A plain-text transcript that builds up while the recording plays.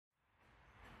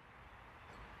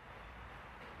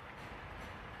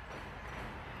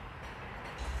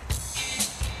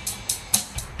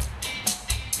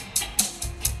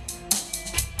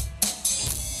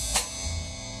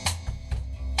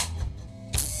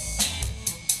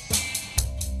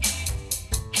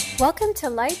Welcome to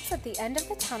Lights at the End of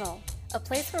the Tunnel, a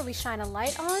place where we shine a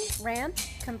light on, rant,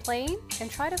 complain,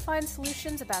 and try to find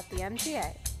solutions about the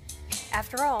MTA.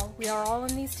 After all, we are all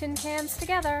in these tin cans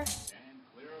together. Stand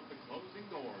clear of the closing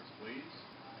doors, please.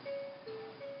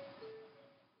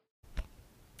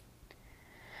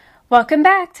 Welcome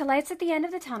back to Lights at the End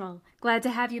of the Tunnel. Glad to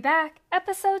have you back.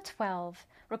 Episode 12,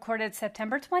 recorded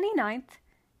September 29th,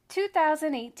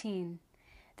 2018.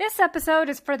 This episode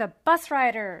is for the bus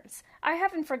riders. I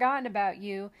haven't forgotten about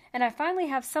you, and I finally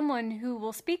have someone who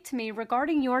will speak to me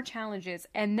regarding your challenges,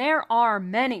 and there are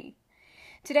many.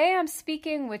 Today I'm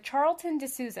speaking with Charlton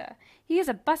D'Souza. He is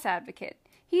a bus advocate.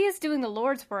 He is doing the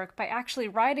Lord's work by actually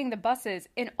riding the buses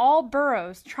in all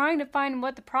boroughs, trying to find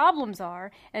what the problems are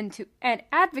and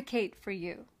advocate for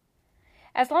you.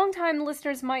 As longtime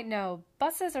listeners might know,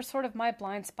 buses are sort of my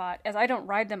blind spot as I don't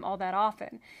ride them all that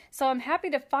often. So I'm happy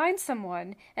to find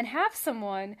someone and have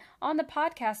someone on the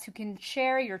podcast who can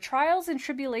share your trials and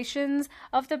tribulations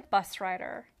of the bus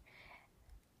rider.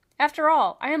 After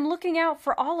all, I am looking out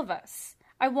for all of us.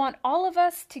 I want all of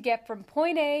us to get from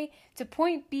point A to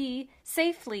point B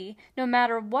safely, no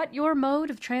matter what your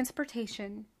mode of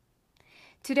transportation.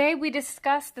 Today we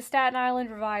discuss the Staten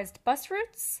Island revised bus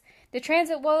routes, the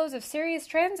transit woes of serious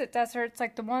transit deserts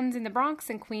like the ones in the Bronx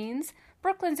and Queens,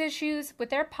 Brooklyn's issues with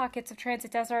their pockets of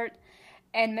transit desert,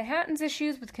 and Manhattan's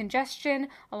issues with congestion,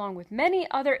 along with many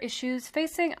other issues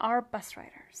facing our bus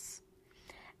riders.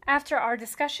 After our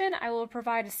discussion, I will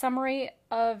provide a summary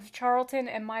of Charlton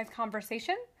and my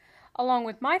conversation, along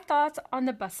with my thoughts on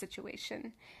the bus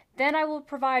situation. Then I will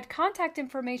provide contact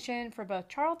information for both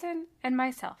Charlton and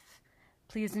myself.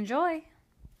 Please enjoy.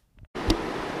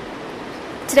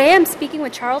 Today I'm speaking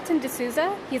with Charlton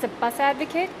D'Souza. He's a bus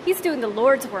advocate. He's doing the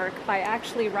Lord's work by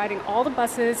actually riding all the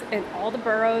buses in all the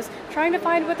boroughs, trying to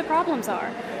find what the problems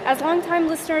are. As longtime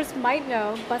listeners might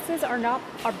know, buses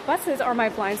are my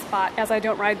blind spot as I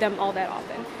don't ride them all that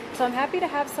often. So I'm happy to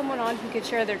have someone on who could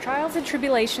share their trials and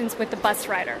tribulations with the bus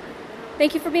rider.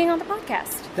 Thank you for being on the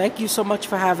podcast. Thank you so much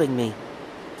for having me.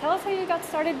 Tell us how you got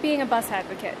started being a bus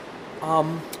advocate.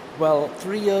 Well,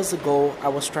 3 years ago, I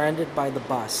was stranded by the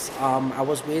bus. I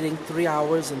was waiting 3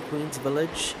 hours in Queens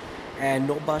Village, and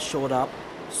no bus showed up.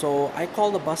 So I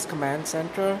called the bus command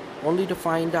center, only to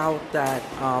find out that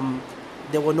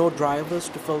there were no drivers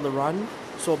to fill the run.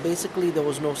 So basically, there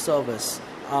was no service.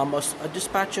 A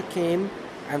dispatcher came,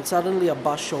 and suddenly a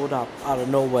bus showed up out of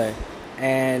nowhere.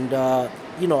 And, a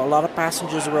lot of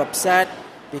passengers were upset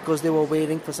because they were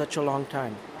waiting for such a long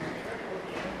time.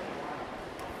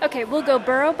 Okay, we'll go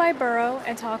borough by borough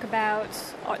and talk about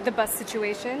the bus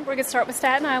situation. We're going to start with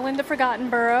Staten Island, the forgotten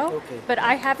borough, Okay. But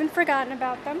I haven't forgotten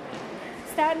about them.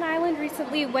 Staten Island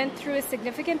recently went through a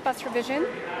significant bus revision.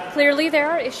 Clearly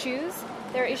there are issues.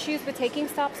 There are issues with taking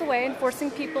stops away and forcing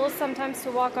people sometimes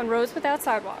to walk on roads without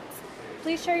sidewalks.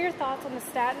 Please share your thoughts on the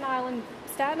Staten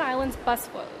Island's bus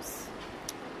woes.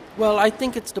 Well, I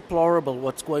think it's deplorable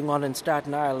what's going on in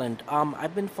Staten Island.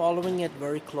 I've been following it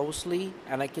very closely,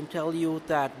 and I can tell you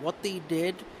that what they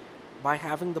did by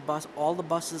having all the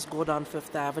buses go down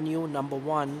Fifth Avenue, number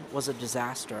one, was a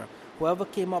disaster. Whoever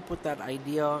came up with that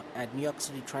idea at New York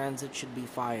City Transit should be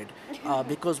fired.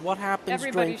 Because what happens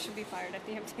Everybody should be fired at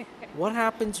the MTA. What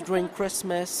happens during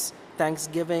Christmas,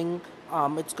 Thanksgiving,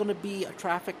 it's going to be a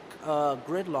traffic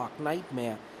gridlock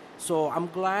nightmare. So I'm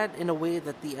glad in a way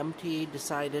that the MTA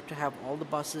decided to have all the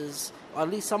buses, or at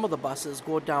least some of the buses,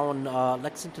 go down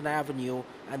Lexington Avenue,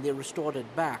 and they restored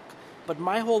it back. But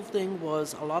my whole thing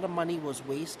was a lot of money was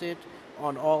wasted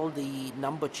on all the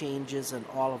number changes and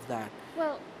all of that.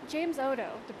 Well, James Odo,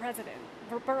 the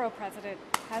borough president,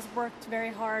 has worked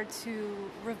very hard to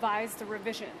revise the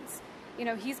revisions.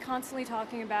 He's constantly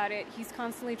talking about it. He's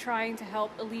constantly trying to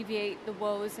help alleviate the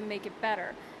woes and make it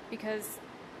better because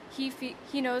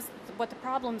he knows what the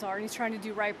problems are, and he's trying to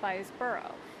do right by his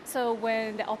borough. So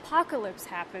when the apocalypse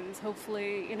happens,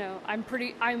 hopefully,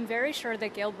 I'm very sure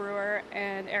that Gail Brewer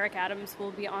and Eric Adams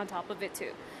will be on top of it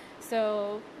too.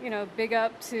 So, big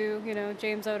up to,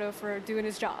 James Odo for doing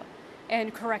his job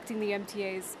and correcting the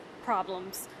MTA's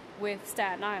problems with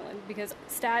Staten Island, because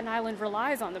Staten Island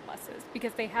relies on the buses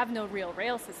because they have no real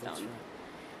rail system. That's right.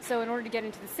 So in order to get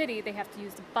into the city, they have to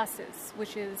use the buses,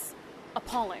 which is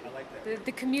appalling. I like that.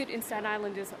 The commute in Staten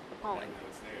Island is appalling.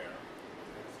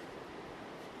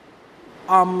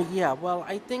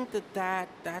 I think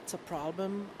that's a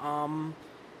problem,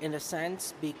 in a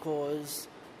sense, because,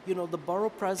 the borough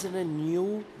president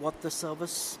knew what the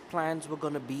service plans were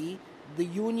going to be. The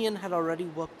union had already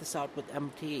worked this out with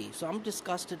MTA. So I'm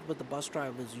disgusted with the bus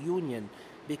drivers union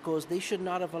because they should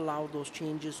not have allowed those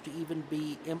changes to even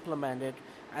be implemented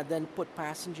and then put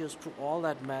passengers through all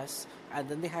that mess, and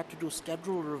then they had to do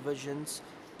schedule revisions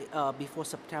before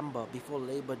September, before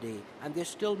Labor Day, and they're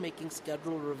still making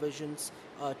schedule revisions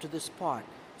to this part.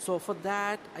 So for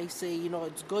that, I say,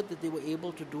 it's good that they were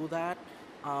able to do that,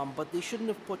 but they shouldn't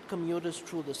have put commuters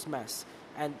through this mess.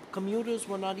 And commuters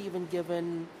were not even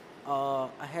given a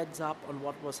heads up on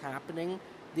what was happening.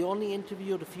 They only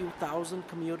interviewed a few thousand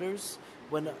commuters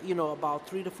when, about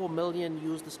 3 to 4 million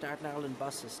used the Staten Island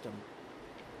bus system.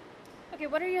 Okay,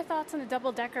 what are your thoughts on the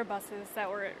double-decker buses that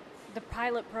were the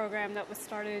pilot program that was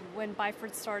started when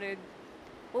Byford started?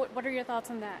 What are your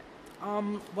thoughts on that?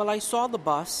 Well, I saw the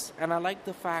bus, and I like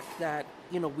the fact that,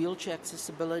 wheelchair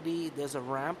accessibility, there's a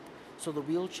ramp, so the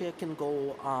wheelchair can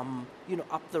go,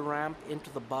 up the ramp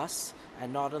into the bus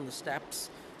and not on the steps.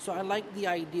 So I like the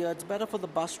idea. It's better for the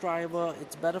bus driver.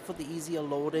 It's better for the easier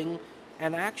loading.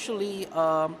 And actually,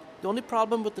 the only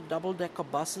problem with the double-decker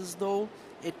buses, though,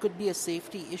 it could be a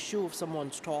safety issue if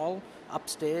someone's tall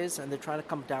upstairs and they're trying to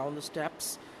come down the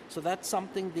steps. So that's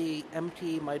something the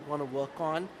MTA might want to work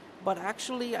on. But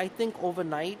actually, I think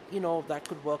overnight, that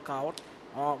could work out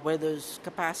where there's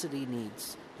capacity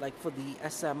needs, like for the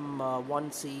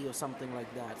SM1C or something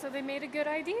like that. So they made a good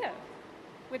idea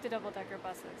with the double-decker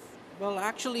buses. Well,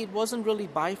 actually, it wasn't really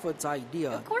Byford's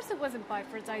idea. Of course it wasn't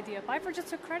Byford's idea. Byford just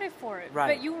took credit for it.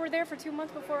 Right. But you were there for 2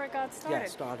 months before it got started. Yeah, it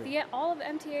started. All of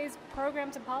MTA's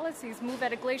programs and policies move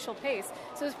at a glacial pace.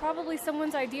 So it's probably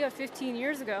someone's idea 15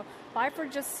 years ago.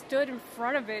 Byford just stood in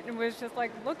front of it and was just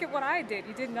like, look at what I did.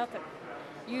 You did nothing.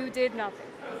 You did nothing.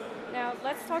 Now,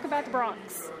 let's talk about the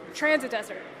Bronx. Transit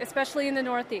desert, especially in the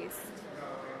Northeast.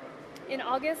 In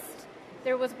August,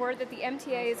 there was word that the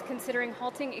MTA is considering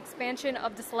halting expansion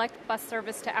of the select bus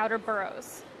service to outer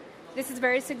boroughs. This is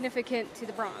very significant to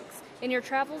the Bronx. In your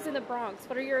travels in the Bronx,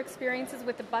 what are your experiences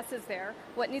with the buses there?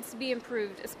 What needs to be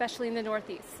improved, especially in the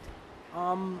Northeast?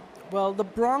 Well, the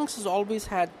Bronx has always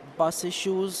had bus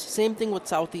issues. Same thing with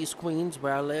Southeast Queens,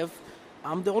 where I live.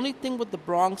 The only thing with the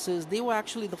Bronx is they were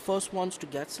actually the first ones to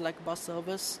get select bus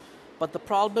service. But the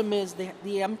problem is the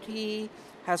MTA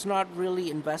has not really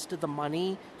invested the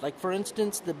money. Like, for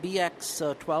instance, the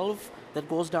BX12 that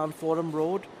goes down Fordham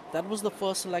Road, that was the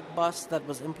first select bus that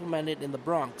was implemented in the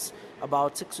Bronx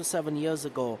about 6 or 7 years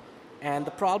ago. And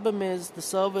the problem is the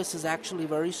service is actually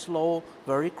very slow,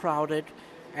 very crowded,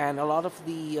 and a lot of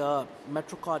the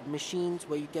MetroCard machines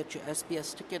where you get your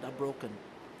SPS ticket are broken.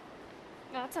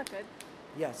 No, that's not good.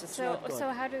 Yes, it's not good. So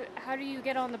how do you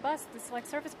get on the bus, the select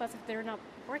service bus, if they're not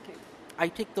working? I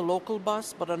take the local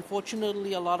bus, but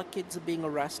unfortunately a lot of kids are being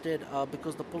arrested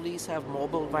because the police have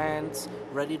mobile vans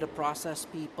ready to process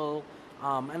people,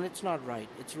 and it's not right.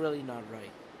 It's really not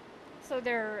right. So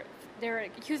they're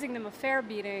accusing them of fare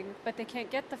beating, but they can't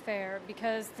get the fare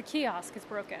because the kiosk is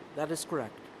broken. That is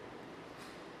correct.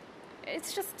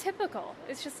 It's just typical.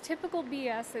 It's just typical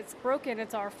BS. It's broken.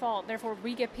 It's our fault. Therefore,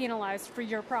 we get penalized for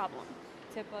your problem.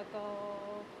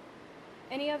 Typical.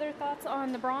 Any other thoughts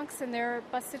on the Bronx and their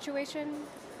bus situation?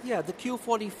 Yeah, the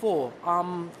Q44.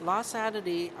 Last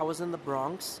Saturday, I was in the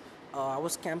Bronx. I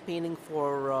was campaigning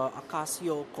for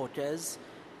Ocasio-Cortez,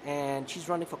 and she's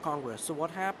running for Congress. So what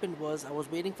happened was I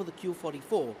was waiting for the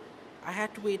Q44. I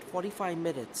had to wait 45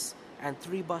 minutes, and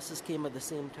 3 buses came at the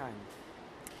same time.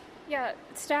 Yeah,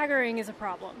 staggering is a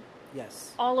problem.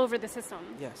 Yes. All over the system.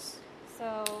 Yes.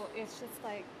 So it's just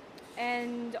like,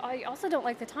 and I also don't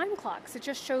like the time clocks. It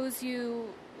just shows you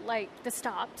like the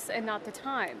stops and not the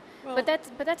time. Well, but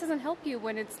that doesn't help you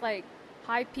when it's like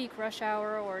high peak rush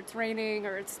hour or it's raining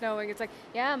or it's snowing. It's like,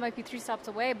 yeah, it might be 3 stops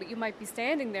away, but you might be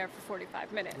standing there for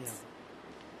 45 minutes.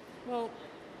 Yeah. Well,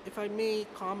 if I may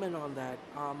comment on that,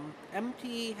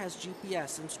 MTA has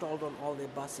GPS installed on all their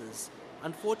buses.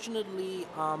 Unfortunately,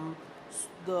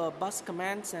 the bus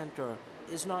command center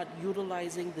is not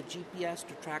utilizing the GPS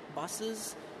to track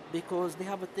buses because they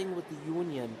have a thing with the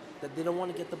union that they don't want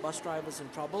to get the bus drivers in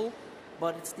trouble.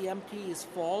 But it's the MTA's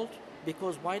fault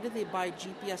because why do they buy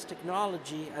GPS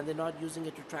technology and they're not using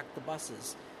it to track the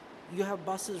buses? You have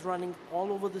buses running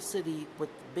all over the city with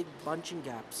big bunching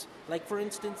gaps. Like, for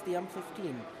instance, the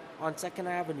M15 on 2nd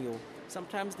Avenue.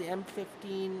 Sometimes the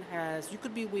M15 you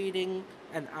could be waiting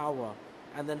an hour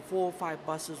and then 4 or 5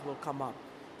 buses will come up.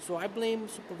 So I blame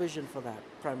supervision for that,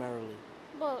 primarily.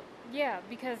 Well, yeah,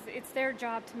 because it's their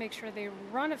job to make sure they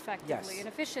run effectively and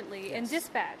efficiently and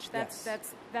dispatch.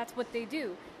 That's what they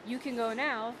do. You can go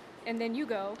now, and then you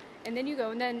go, and then you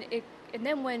go, and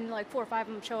then when like 4 or 5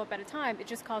 of them show up at a time, it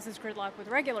just causes gridlock with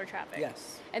regular traffic.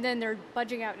 Yes. And then they're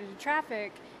budging out into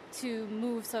traffic to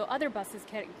move so other buses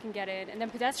can get in, and then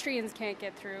pedestrians can't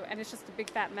get through, and it's just a big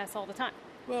fat mess all the time.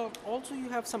 Well, also you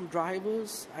have some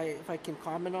drivers. If I can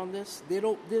comment on this, they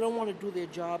don't want to do their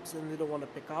jobs and they don't want to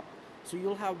pick up. So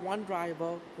you'll have one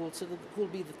driver who'll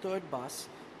be the third bus.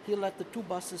 He'll let the two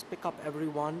buses pick up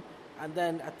everyone, and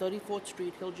then at 34th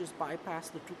Street he'll just bypass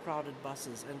the two crowded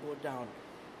buses and go down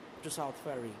to South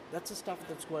Ferry. That's the stuff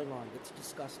that's going on. It's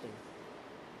disgusting.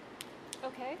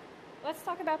 Okay, let's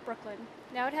talk about Brooklyn.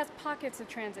 Now it has pockets of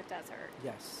transit desert.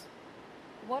 Yes.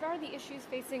 What are the issues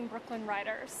facing Brooklyn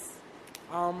riders?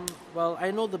 Well,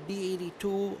 I know the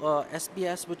B82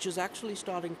 SBS, which is actually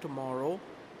starting tomorrow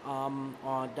on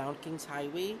down Kings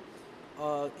Highway.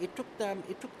 It took the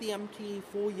MTA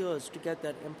 4 years to get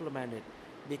that implemented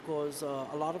because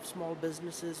a lot of small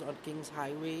businesses on Kings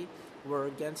Highway were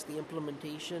against the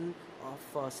implementation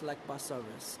of select bus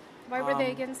service. Why were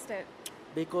they against it?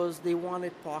 Because they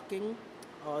wanted parking.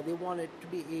 They wanted to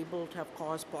be able to have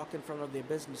cars park in front of their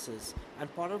businesses,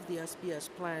 and part of the SBS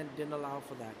plan didn't allow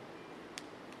for that.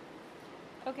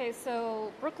 Okay,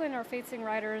 so Brooklyn are facing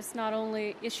riders not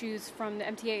only issues from the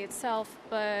MTA itself,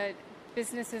 but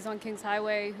businesses on Kings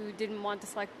Highway who didn't want to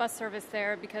select bus service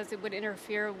there because it would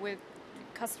interfere with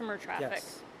customer traffic.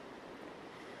 Yes.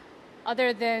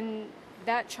 Other than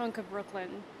that chunk of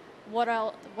Brooklyn, what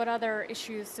other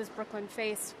issues does Brooklyn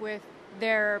face with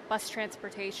their bus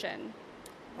transportation?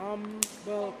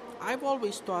 Well, I've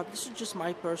always thought, this is just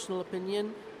my personal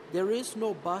opinion, there is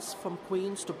no bus from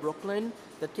Queens to Brooklyn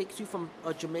that takes you from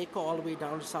Jamaica all the way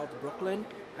down to South Brooklyn.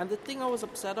 And the thing I was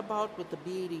upset about with the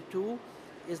B82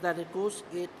 is that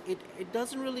it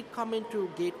doesn't really come into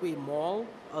Gateway Mall,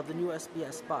 the new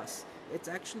SBS bus. It's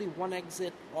actually one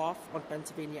exit off on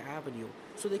Pennsylvania Avenue.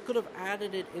 So they could have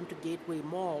added it into Gateway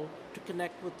Mall to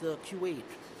connect with the Q8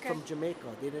 from Jamaica.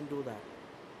 They didn't do that.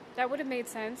 That would have made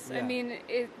sense. Yeah. I mean,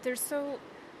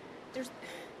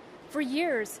 for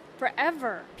years,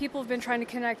 forever, people have been trying to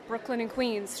connect Brooklyn and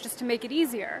Queens just to make it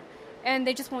easier, and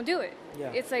they just won't do it.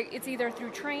 Yeah. It's like it's either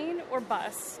through train or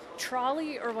bus,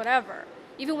 trolley or whatever.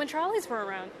 Even when trolleys were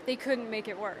around, they couldn't make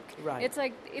it work. Right. It's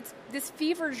like it's this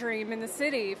fever dream in the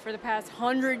city for the past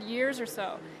 100 years or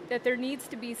so that there needs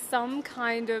to be some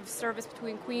kind of service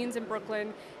between Queens and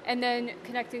Brooklyn, and then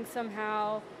connecting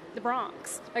somehow the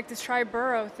Bronx. Like this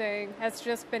tri-borough thing has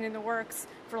just been in the works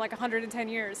for like 110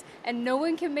 years, and no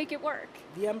one can make it work.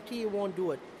 The MTA won't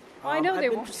do it. Well, I know they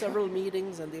I've been won't. to several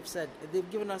meetings, and they've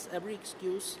given us every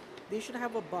excuse. They should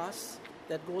have a bus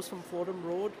that goes from Fordham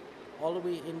Road all the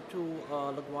way into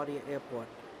LaGuardia Airport,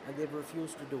 and they've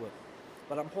refused to do it.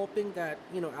 But I'm hoping that,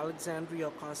 Alexandria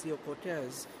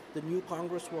Ocasio-Cortez, the new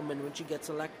congresswoman, when she gets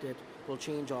elected, will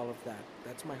change all of that.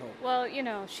 That's my hope. Well,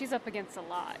 she's up against a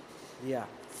lot. Yeah.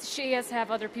 She has to have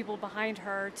other people behind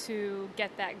her to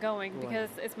get that going, because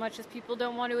as much as people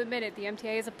don't want to admit it, the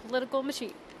MTA is a political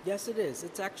machine. Yes, it is.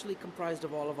 It's actually comprised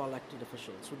of all of our elected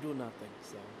officials who do nothing.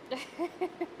 So.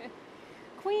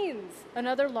 Queens,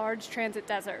 another large transit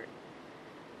desert.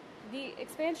 The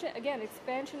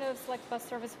expansion of select bus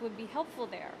service would be helpful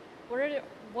there.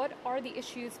 What are the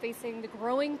issues facing the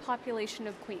growing population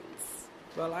of Queens?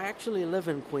 Well, I actually live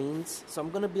in Queens, so I'm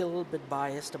going to be a little bit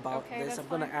biased about Okay, this. that's I'm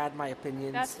going to fine. add my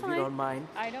opinions, That's if fine. you don't mind.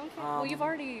 I don't care. Well, you've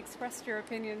already expressed your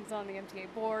opinions on the MTA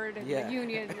board and Yeah. the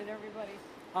union and everybody.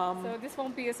 So this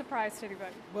won't be a surprise to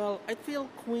anybody. Well, I feel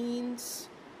Queens,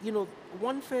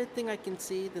 one fair thing I can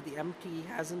say that the MT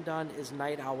hasn't done is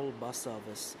night owl bus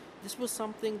service. This was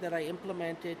something that I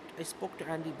implemented. I spoke to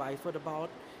Andy Byford about,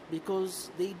 because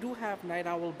they do have night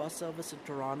owl bus service in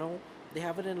Toronto. They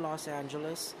have it in Los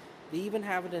Angeles. They even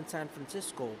have it in San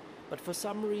Francisco. But for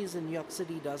some reason, New York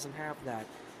City doesn't have that.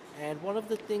 And one of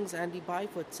the things Andy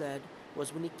Byford said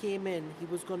was when he came in, he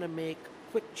was going to make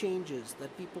quick changes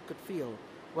that people could feel.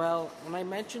 Well, when I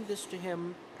mentioned this to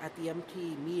him at the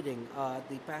MT meeting,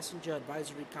 the Passenger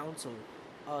Advisory Council,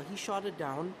 he shot it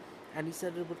down, and he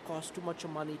said it would cost too much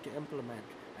money to implement,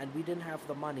 and we didn't have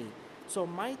the money. So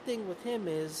my thing with him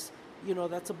is,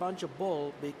 that's a bunch of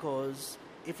bull, because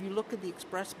if you look at the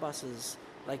express buses,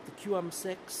 like the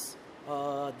QM6,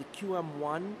 the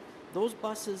QM1, those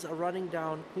buses are running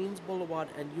down Queens Boulevard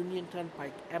and Union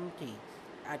Turnpike empty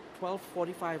at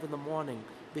 12:45 in the morning,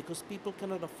 because people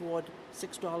cannot afford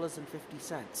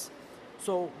 $6.50.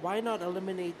 So why not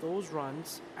eliminate those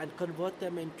runs and convert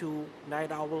them into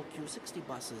night owl Q60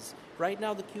 buses? Right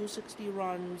now the Q60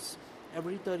 runs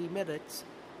every 30 minutes,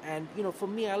 and for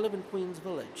me, I live in Queens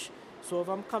Village. So if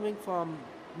I'm coming from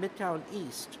Midtown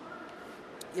East,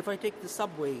 if I take the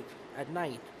subway at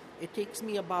night, it takes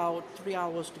me about 3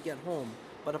 hours to get home.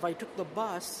 But if I took the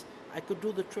bus, I could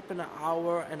do the trip in an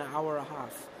hour and a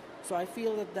half. So I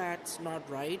feel that that's not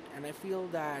right, and I feel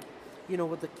that,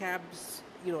 with the cabs,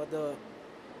 the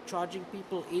charging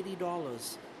people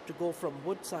 $80 to to go from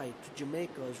Woodside to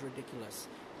Jamaica is ridiculous.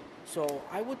 So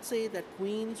I would say that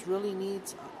Queens really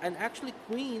needs, and actually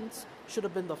Queens should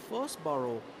have been the first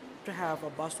borough to have a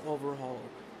bus overhaul,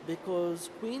 because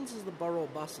Queens is the borough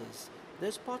of buses.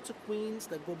 There's parts of Queens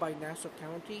that go by Nassau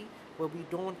County where we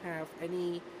don't have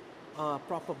any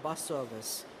proper bus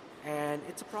service. And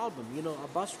it's a problem. A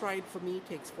bus ride for me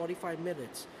takes 45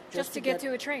 minutes. Just to get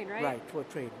to a train, right? Right, to a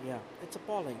train, yeah. It's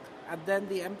appalling. And then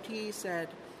the MTA said,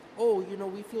 oh,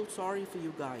 we feel sorry for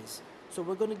you guys, so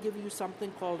we're going to give you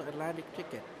something called Atlantic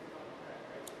Ticket.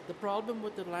 The problem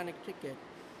with the Atlantic Ticket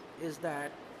is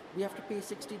that we have to pay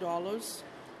 $60.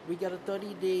 We get a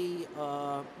 7-day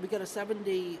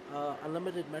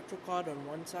unlimited Metro card on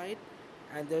one side,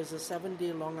 and there's a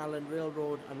 7-day Long Island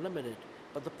Railroad unlimited.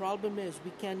 But the problem is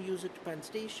we can't use it to Penn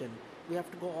Station. We have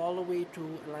to go all the way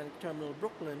to Atlantic Terminal,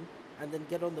 Brooklyn, and then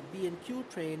get on the B&Q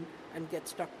train and get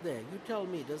stuck there. You tell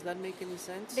me, does that make any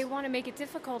sense? They want to make it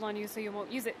difficult on you so you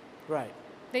won't use it. Right.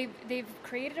 They've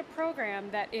created a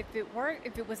program that if it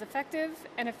was effective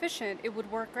and efficient, it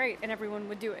would work great and everyone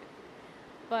would do it.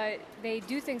 But they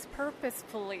do things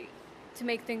purposefully to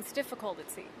make things difficult,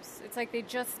 it seems. It's like they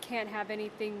just can't have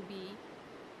anything be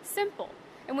simple.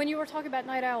 And when you were talking about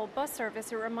Night Owl bus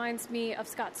service, it reminds me of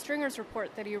Scott Stringer's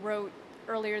report that he wrote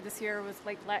earlier this year, was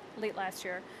like late last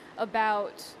year,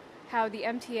 about how the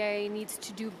MTA needs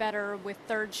to do better with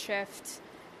third shift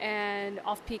and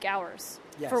off-peak hours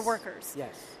for workers.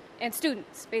 Yes. And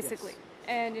students, basically. Yes.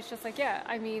 And it's just like,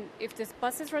 if this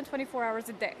buses run 24 hours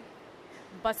a day,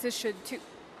 buses should too.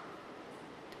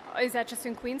 Is that just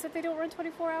in Queens that they don't run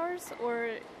 24 hours?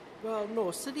 Or... Well, no.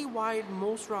 Citywide,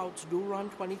 most routes do run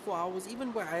 24 hours.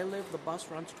 Even where I live, the bus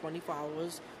runs 24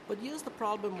 hours. But here's the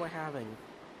problem we're having.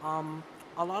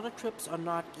 A lot of trips are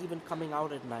not even coming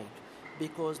out at night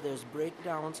because there's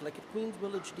breakdowns. Like at Queens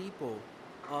Village Depot,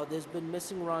 there's been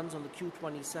missing runs on the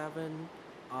Q27,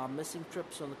 missing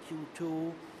trips on the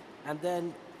Q2. And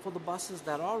then for the buses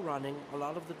that are running, a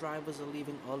lot of the drivers are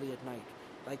leaving early at night.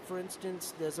 Like, for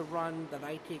instance, there's a run that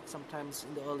I take sometimes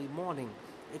in the early morning.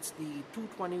 It's the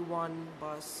 221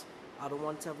 bus out of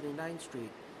 179th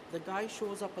Street. The guy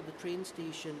shows up at the train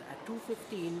station at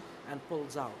 2:15 and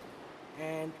pulls out.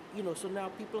 And, so now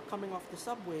people are coming off the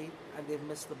subway and they've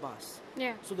missed the bus.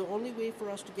 Yeah. So the only way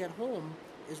for us to get home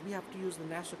is we have to use the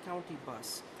Nassau County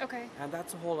bus. Okay. And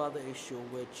that's a whole other issue,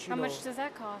 which, How much does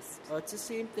that cost? It's the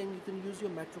same thing. You can use your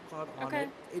Metro card on it.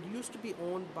 It used to be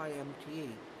owned by MTA,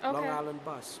 Long Island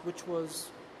Bus, which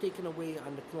was taken away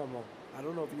under Cuomo. I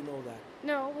don't know if you know that.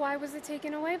 No, why was it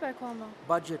taken away by Cuomo?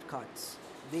 Budget cuts.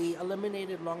 They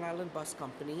eliminated Long Island Bus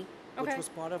Company, which was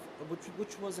part of,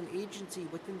 which was an agency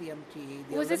within the MTA.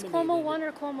 Was this Cuomo 1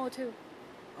 or Cuomo 2?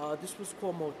 This was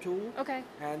Cuomo 2. Okay.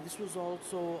 And this was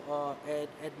also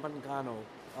Ed Mangano,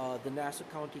 the Nassau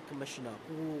County Commissioner,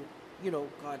 who,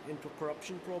 got into a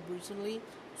corruption probe recently.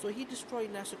 So he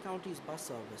destroyed Nassau County's bus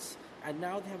service. And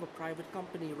now they have a private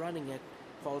company running it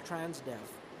called Transdev.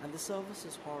 And the service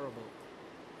is horrible.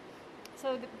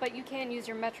 So, but you can't use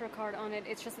your Metro card on it.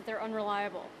 It's just that they're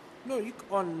unreliable. No,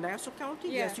 on Nassau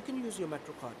County, yes, you can use your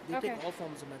Metro card. They take all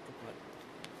forms of Metro card.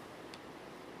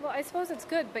 Well, I suppose it's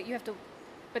good, but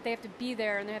they have to be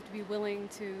there, and they have to be willing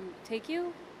to take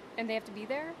you, and they have to be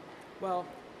there. Well,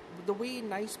 the way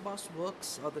Nice Bus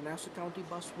works, or the Nassau County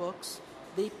bus works,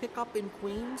 they pick up in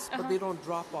Queens, but they don't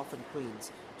drop off in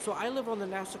Queens. So I live on the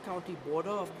Nassau County border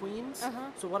of Queens.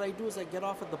 So what I do is I get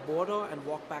off at the border and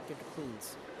walk back into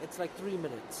Queens. It's like 3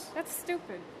 minutes. That's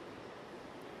stupid.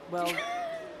 Well...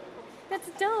 That's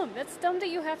dumb. That's dumb that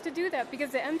you have to do that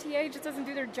because the MTA just doesn't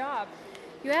do their job.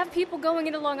 You have people going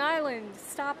into Long Island.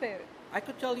 Stop it. I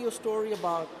could tell you a story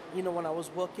about, when I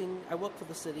worked for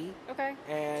the city. Okay.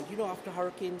 And, after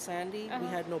Hurricane Sandy, we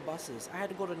had no buses. I had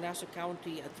to go to Nassau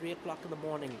County at 3 o'clock in the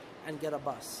morning and get a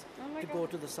bus to go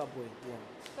to the subway. Yeah.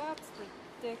 That's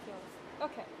ridiculous.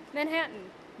 Okay. Manhattan,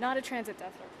 not a transit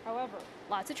desert. However,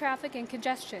 lots of traffic and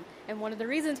congestion. And one of the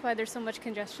reasons why there's so much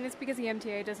congestion is because the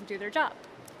MTA doesn't do their job.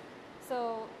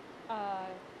 So,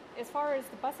 as far as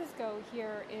the buses go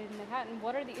here in Manhattan,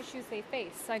 what are the issues they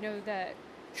face? I know that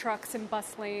trucks in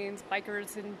bus lanes,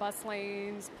 bikers in bus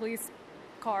lanes, police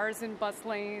cars in bus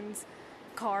lanes,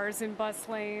 cars in bus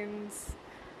lanes.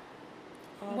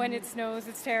 When it snows,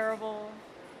 it's terrible.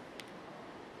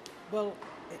 Well,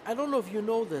 I don't know if you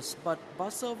know this, but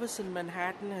bus service in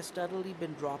Manhattan has steadily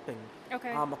been dropping.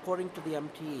 Okay. According to the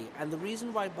MTA. And the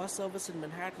reason why bus service in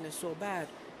Manhattan is so bad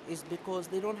is because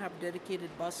they don't have dedicated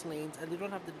bus lanes and they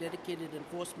don't have the dedicated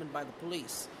enforcement by the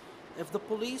police. If the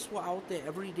police were out there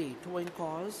every day towing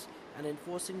cars and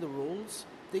enforcing the rules,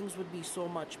 things would be so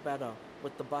much better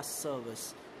with the bus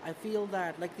service. I feel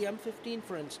that, like the M15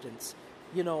 for instance,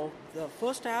 the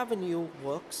First Avenue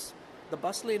works. The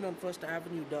bus lane on First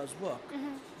Avenue does work,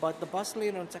 but the bus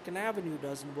lane on Second Avenue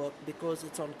doesn't work because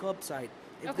it's on curbside.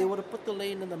 If they Okay. were to put the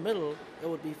lane in the middle, it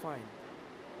would be fine.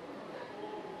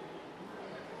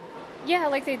 Yeah,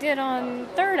 like they did on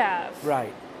 3rd Ave.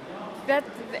 Right. That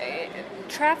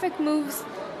traffic moves.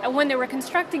 When they were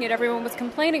constructing it, everyone was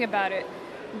complaining about it.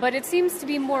 But it seems to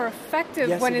be more effective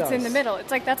Yes, when it it's in the does. middle.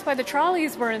 It's like that's why the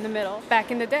trolleys were in the middle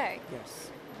back in the day. Yes.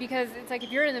 Because it's like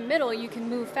if you're in the middle, you can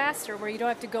move faster, where you don't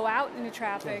have to go out into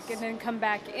traffic Yes. and then come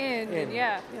back in. And And-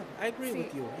 yeah. Yeah, I agree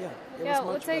with See, you. Yeah. It Yeah, was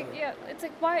much it's like better. it's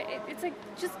like why it's like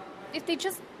just if they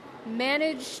just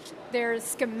managed their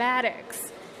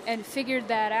schematics and figured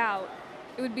that out,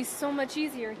 it would be so much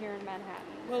easier here in Manhattan.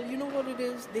 Well, you know what it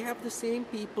is? They have the same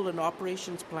people in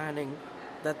operations planning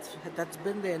that's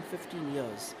been there in 15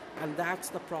 years, and that's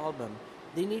the problem.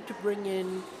 They need to bring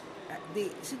in.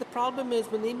 The problem is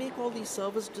when they make all these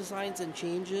service designs and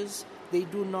changes, they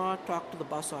do not talk to the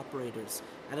bus operators.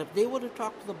 And if they were to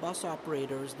talk to the bus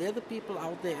operators, they're the people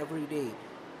out there every day.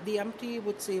 The MTA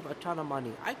would save a ton of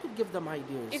money. I could give them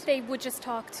ideas. If they would just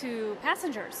talk to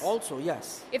passengers. Also,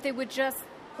 yes. If they would just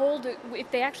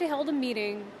if they actually held a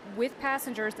meeting with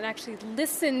passengers and actually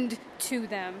listened to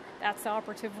them, that's the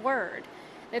operative word,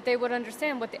 that they would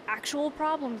understand what the actual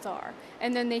problems are,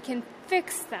 and then they can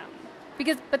fix them.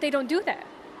 But they don't do that.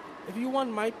 If you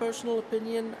want my personal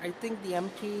opinion, I think the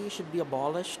MTA should be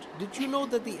abolished. Did you know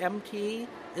that the MTA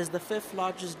is the 5th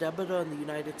largest debitor in the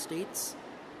United States?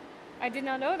 I did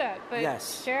not know that, but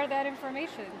Yes. share that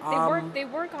information. They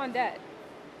work on debt.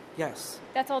 Yes.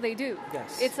 That's all they do.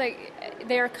 Yes. It's like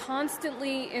they're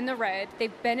constantly in the red.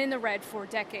 They've been in the red for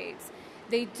decades.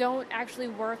 They don't actually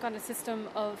work on a system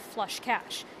of flush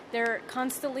cash. They're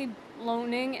constantly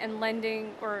loaning and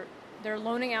lending, or they're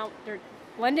lending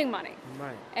money.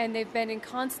 Right. And they've been in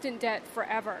constant debt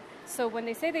forever. So when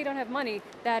they say they don't have money,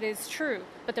 that is true,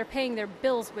 but they're paying their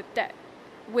bills with debt,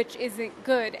 which isn't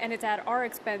good, and it's at our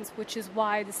expense, which is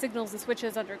why the signals and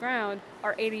switches underground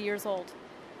are 80 years old.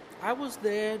 I was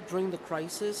there during the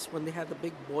crisis when they had the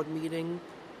big board meeting,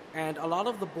 and a lot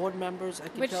of the board members, I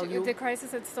can tell you, The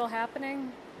crisis is still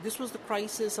happening? this was the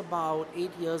crisis about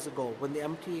 8 years ago when the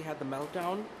MTA had the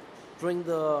meltdown during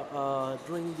the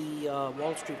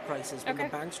Wall Street crisis when Okay. the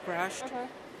banks crashed. Okay.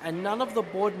 And none of the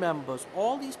board members,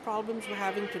 all these problems we're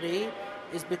having today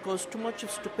is because too much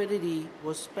of stupidity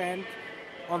was spent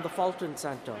on the Fulton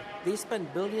Center. They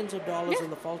spent billions of dollars Yeah. on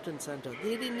the Fulton Center.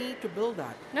 They didn't need to build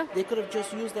that. No. They could have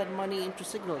just used that money into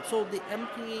signal. So the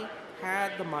MTA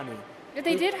had the money.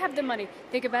 They did have the money.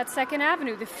 Think about Second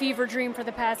Avenue, the fever dream for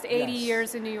the past 80 Yes.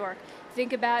 years in New York.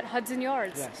 Think about Hudson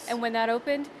Yards. Yes. And when that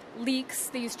opened, leaks,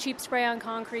 they used cheap spray on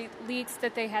concrete, leaks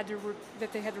that they had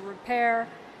to repair.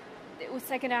 It was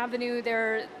Second Avenue,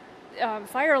 there are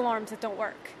fire alarms that don't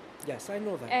work. Yes, I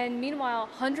know that. And meanwhile,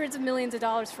 hundreds of millions of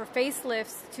dollars for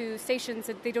facelifts to stations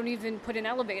that they don't even put in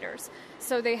elevators.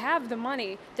 So they have the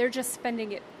money, they're just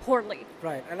spending it poorly.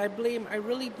 Right, and I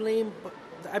really blame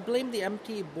the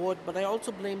MTA board, but I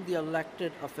also blame the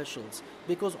elected officials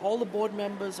because all the board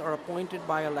members are appointed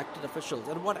by elected officials.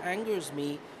 And what angers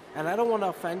me, and I don't want to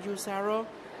offend you, Sarah,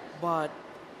 but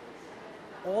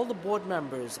all the board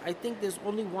members, I think there's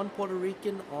only one Puerto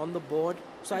Rican on the board,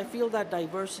 so I feel that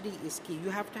diversity is key.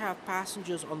 You have to have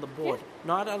passengers on the board,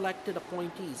 not elected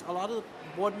appointees. A lot of the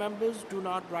board members do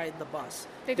not ride the bus.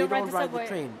 They don't ride the ride subway. the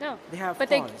train. No. They have but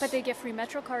cars. But they get free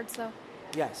Metro cards, though.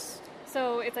 Yes.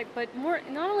 So it's like, but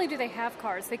not only do they have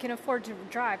cars, they can afford to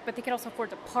drive, but they can also afford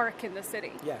to park in the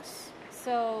city. Yes.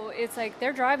 So it's like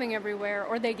they're driving everywhere,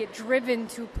 or they get driven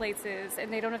to places,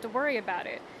 and they don't have to worry about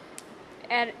it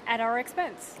at our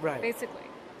expense, Right. basically.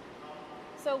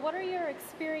 So what are your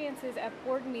experiences at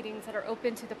board meetings that are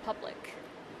open to the public?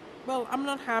 Well, I'm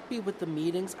not happy with the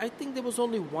meetings. I think there was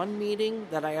only one meeting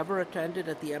that I ever attended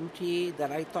at the MTA that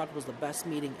I thought was the best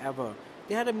meeting ever.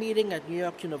 They had a meeting at New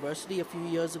York University a few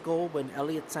years ago when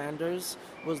Elliot Sanders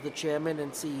was the chairman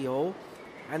and CEO.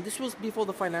 And this was before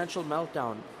the financial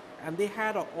meltdown. And they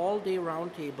had an all-day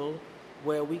roundtable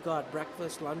where we got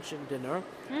breakfast, lunch, and dinner.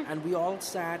 And we all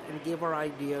sat and gave our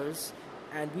ideas.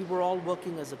 And we were all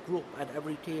working as a group at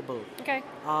every table. Okay.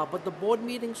 But the board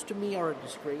meetings to me are a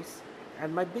disgrace.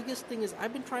 And my biggest thing is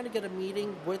I've been trying to get a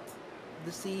meeting with the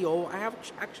CEO. I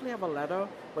actually have a letter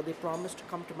where they promised to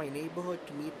come to my neighborhood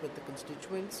to meet with the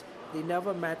constituents. They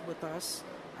never met with us.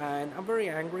 And I'm very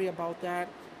angry about that.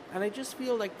 And I just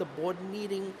feel like the board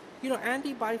meeting,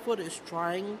 Andy Byford is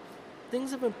trying.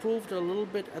 Things have improved a little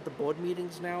bit at the board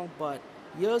meetings now, but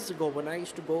years ago when I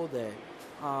used to go there,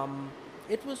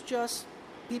 it was just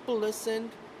people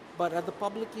listened, but at the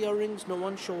public hearings, no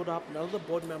one showed up, none of the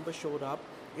board members showed up.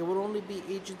 It would only be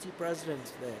agency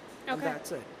presidents there, and Okay.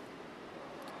 that's it.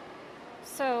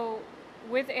 So,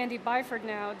 with Andy Byford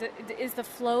now, is the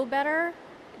flow better?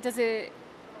 Does it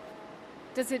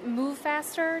move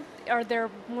faster? Are there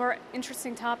more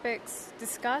interesting topics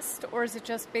discussed, or is it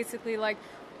just basically like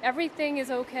everything is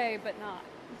okay but not?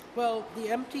 Well, the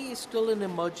MT is still in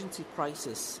emergency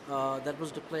crisis that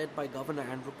was declared by Governor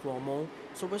Andrew Cuomo.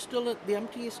 So the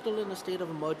MT is still in a state of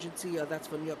emergency. That's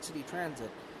for New York City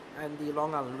Transit and the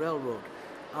Long Island Railroad.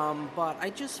 But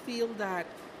I just feel that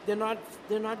they're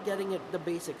not getting the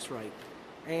basics right.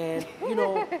 And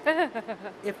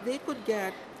if they could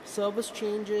get service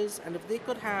changes, and if they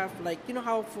could have, like,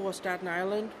 how for Staten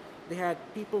Island they had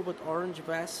people with orange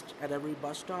vest at every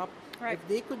bus stop. Right. If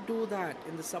they could do that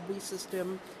in the subway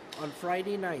system on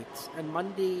Friday nights and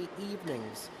Monday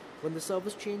evenings when the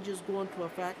service changes go into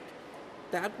effect,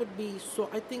 that would be so.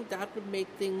 I think that would make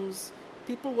things.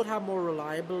 People would have more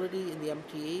reliability in the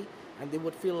MTA, and they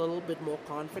would feel a little bit more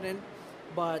confident.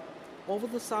 But over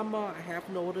the summer, I have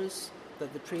noticed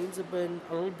that the trains have been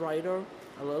a little brighter,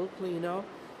 a little cleaner.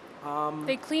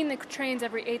 They clean the trains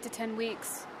every 8 to 10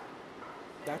 weeks.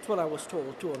 That's what I was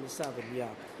told too on the 7th. Yeah,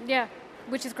 Yeah,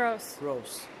 which is gross.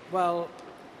 gross. Well,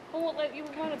 Well, you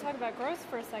want to talk about gross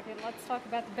for a second. Let's talk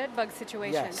about the bedbug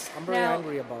situation. yes, I'm very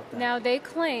angry about that. Now they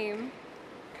claim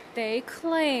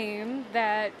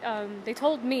that they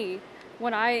told me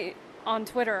when on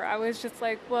Twitter, I was just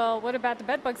like, well, what about the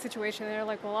bedbug situation? And they're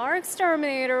like, well, our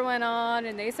exterminator went on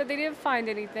and they said they didn't find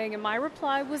anything. And my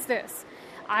reply was this: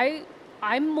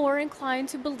 I'm more inclined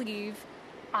to believe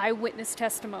eyewitness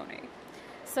testimony.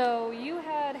 So you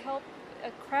had help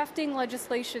crafting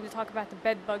legislation to talk about the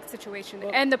bedbug situation,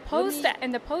 Well, and the let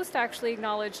me- Post actually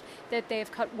acknowledged that they've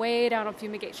cut way down on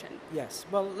fumigation. Yes.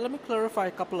 Well, let me clarify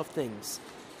a couple of things.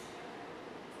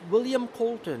 William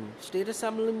Colton, State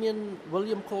Assemblyman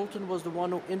William Colton, was the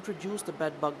one who introduced the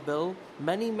bedbug bill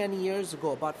many, many years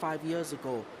ago, about 5 years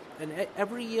ago. And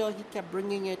every year he kept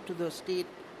bringing it to the state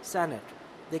Senate.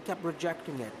 They kept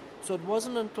rejecting it. So it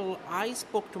wasn't until I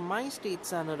spoke to my state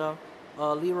senator,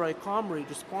 Leroy Comrie,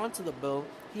 to sponsor the bill.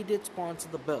 He did sponsor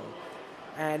the bill.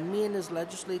 And me and his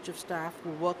legislative staff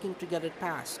were working to get it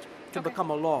passed to Okay.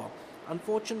 become a law.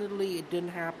 Unfortunately, it didn't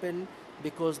happen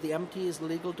because the MT's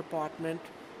legal department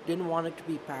didn't want it to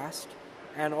be passed.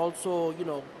 And also,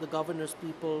 the governor's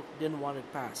people didn't want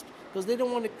it passed because they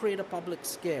don't want to create a public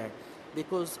scare.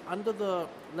 Because under the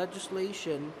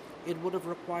legislation, it would have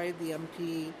required the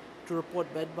MT to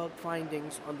report bedbug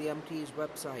findings on the MT's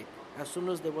website as soon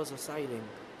as there was a sighting.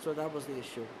 So that was the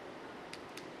issue.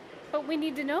 But we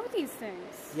need to know these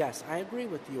things. Yes, I agree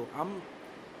with you.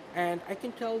 And I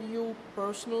can tell you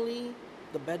personally,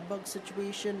 the bedbug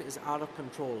situation is out of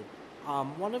control.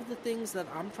 One of the things that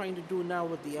I'm trying to do now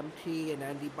with the MT and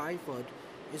Andy Byford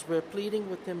is we're pleading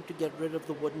with him to get rid of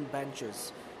the wooden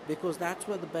benches because that's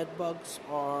where the bedbugs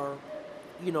are,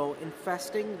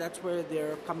 infesting. That's where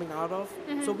they're coming out of.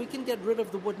 So we can get rid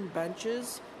of the wooden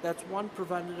benches. That's one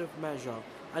preventative measure.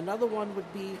 Another one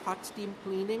would be hot steam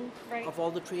cleaning Right. of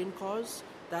all the train cars.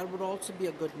 That would also be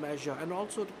a good measure. And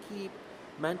also to keep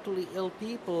mentally ill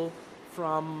people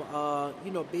from,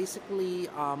 basically,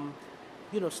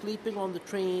 sleeping on the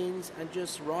trains and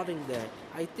just rotting there.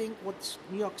 I think what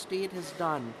New York State has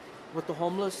done with the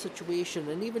homeless situation,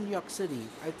 and even New York City,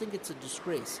 I think it's a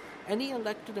disgrace. Any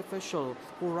elected official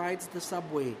who rides the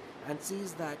subway and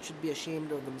sees that should be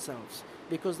ashamed of themselves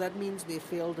because that means they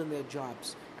failed in their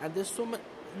jobs. And there's so much.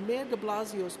 Mayor de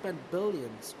Blasio spent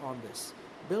billions on this.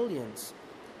 Billions.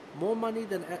 More money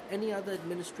than any other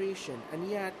administration, and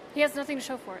yet He has nothing to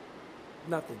show for it.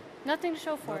 nothing. Nothing to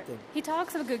show for Nothing. it. He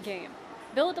talks a good game.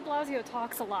 Bill de Blasio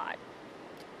talks a lot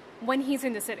when he's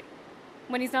in the city,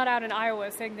 when he's not out in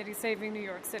Iowa saying that he's saving New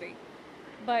York City.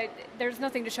 But there's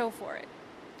nothing to show for it.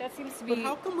 That seems to be... But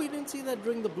how come we didn't see that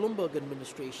during the Bloomberg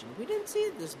administration? We didn't see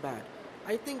it this bad.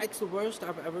 I think it's the worst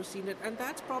I've ever seen it, and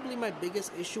that's probably my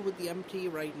biggest issue with the MT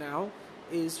right now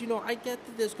is, I get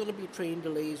that there's going to be train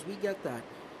delays. We get that.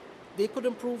 They could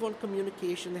improve on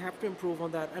communication. They have to improve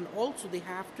on that. And also, they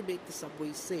have to make the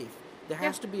subways safe. There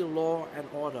has to be law and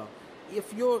order.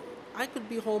 I could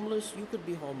be homeless, you could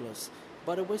be homeless.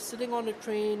 But if we're sitting on a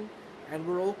train and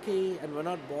we're okay and we're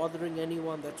not bothering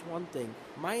anyone, that's one thing.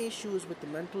 My issue is with the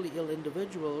mentally ill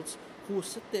individuals who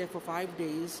sit there for 5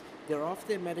 days, they're off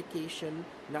their medication,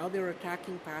 now they're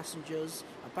attacking passengers.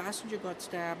 A passenger got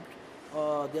stabbed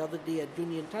the other day at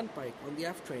Union Turnpike on the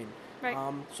F train. Right.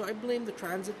 So I blame the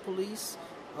transit police,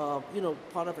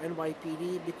 part of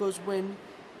NYPD, because when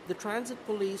the transit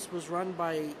police was run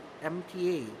by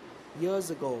MTA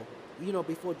years ago,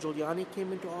 before Giuliani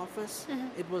came into office,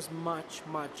 it was much,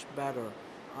 much better.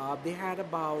 They had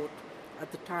about,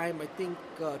 at the time, I think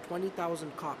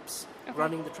 20,000 cops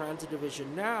running the transit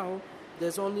division. Now,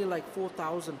 there's only like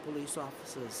 4,000 police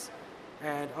officers.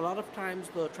 And a lot of times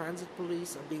the transit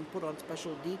police are being put on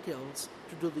special details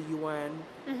to do the UN,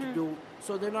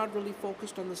 so they're not really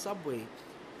focused on the subway.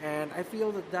 And I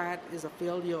feel that that is a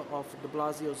failure of de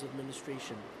Blasio's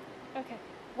administration. Okay.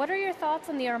 What are your thoughts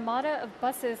on the armada of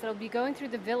buses that will be going through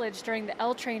the village during the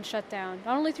L train shutdown?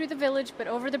 Not only through the village, but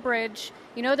over the bridge.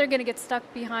 You know they're going to get stuck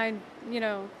behind,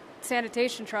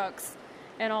 sanitation trucks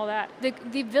and all that.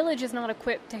 The village is not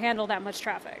equipped to handle that much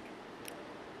traffic.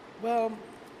 Well,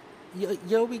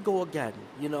 here we go again.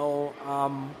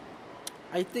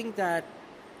 I think that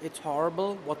it's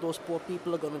horrible what those poor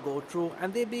people are going to go through,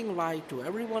 and they're being lied to.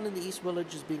 Everyone in the East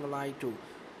Village is being lied to.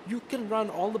 You can run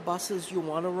all the buses you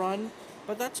want to run,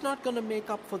 but that's not going to make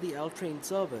up for the L train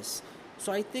service.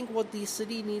 So I think what the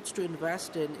city needs to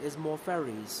invest in is more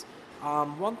ferries.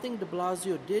 One thing de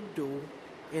Blasio did do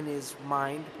in his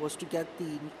mind was to get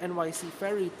the NYC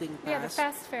ferry thing passed. Yeah, the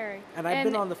fast ferry. And I've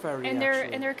been on the ferry, and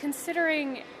actually. they're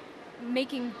considering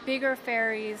making bigger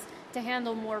ferries to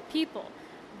handle more people.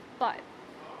 But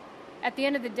at the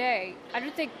end of the day, I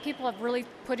don't think people have really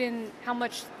put in how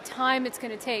much time it's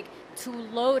going to take to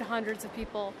load hundreds of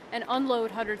people and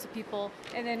unload hundreds of people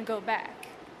and then go back.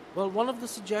 Well, one of the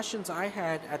suggestions I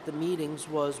had at the meetings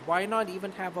was why not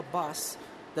even have a bus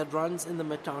that runs in the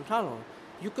Midtown Tunnel?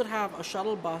 You could have a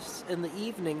shuttle bus in the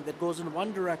evening that goes in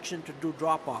one direction to do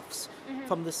drop-offs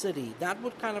from the city. That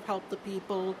would kind of help the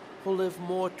people who live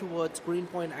more towards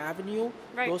Greenpoint Avenue,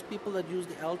 those people that use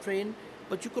the L train.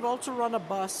 But you could also run a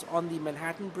bus on the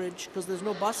Manhattan Bridge because there's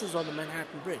no buses on the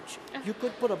Manhattan Bridge. You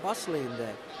could put a bus lane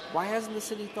there. Why hasn't the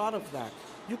city thought of that?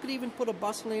 You could even put a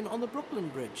bus lane on the Brooklyn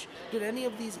Bridge. Did any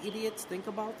of these idiots think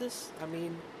about this? I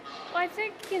mean... Well, I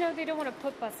think, they don't want to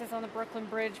put buses on the Brooklyn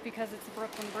Bridge because it's the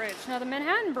Brooklyn Bridge. Now, the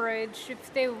Manhattan Bridge,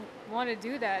 if they want to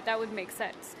do that, that would make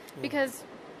sense. Yeah. Because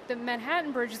the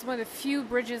Manhattan Bridge is one of the few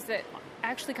bridges that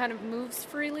actually kind of moves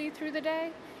freely through the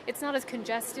day. It's not as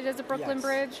congested as the Brooklyn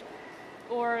Bridge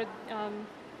or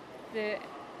the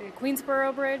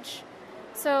Queensboro Bridge.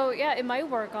 So, yeah, it might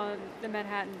work on the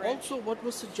Manhattan Bridge. Also, what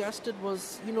was suggested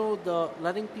was, the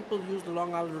letting people use the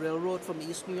Long Island Railroad from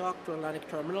East New York to Atlantic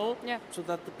Terminal so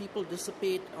that the people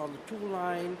dissipate on the 2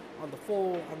 line, on the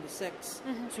 4, on the 6,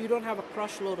 so you don't have a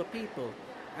crush load of people.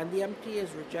 And the MTA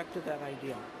has rejected that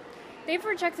idea. They've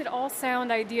rejected all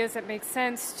sound ideas that make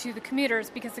sense to the commuters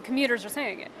because the commuters are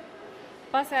saying it.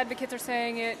 Bus advocates are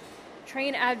saying it.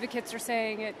 Train advocates are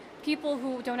saying it. People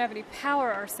who don't have any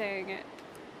power are saying it.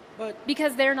 But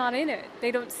because they're not in it.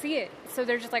 They don't see it. So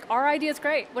they're just like, our idea's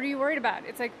great. What are you worried about?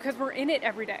 It's like, because we're in it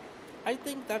every day. I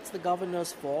think that's the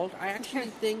governor's fault. I actually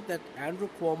think that Andrew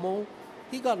Cuomo,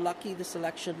 he got lucky this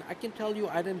election. I can tell you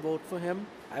I didn't vote for him.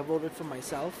 I voted for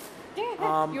myself.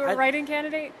 Yeah, you were a write-in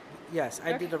candidate? Yes,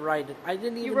 I did a write-in. I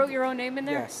didn't even... You wrote your own name in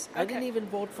there? Yes. I didn't even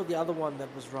vote for the other one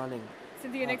that was running.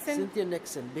 Cynthia Nixon? Cynthia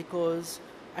Nixon, because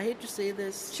I hate to say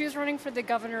this. She was running for the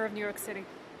governor of New York City.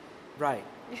 Right.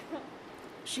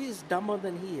 She's dumber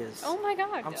than he is. Oh my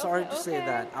God. I'm sorry to say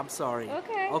that. I'm sorry.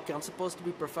 Okay, I'm supposed to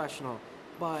be professional.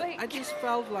 But I just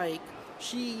felt like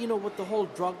she, with the whole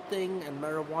drug thing and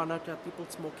marijuana, to have people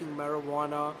smoking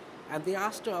marijuana, and they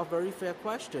asked her a very fair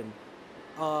question.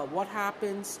 What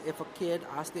happens if a kid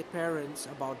asks their parents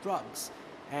about drugs?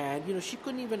 And, she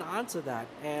couldn't even answer that.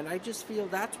 And I just feel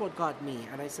that's what got me.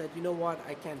 And I said, you know what?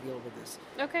 I can't deal with this.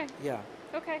 Okay. Yeah.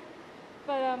 Okay.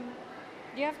 But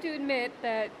you have to admit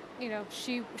that,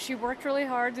 she worked really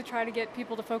hard to try to get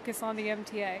people to focus on the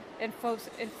MTA and force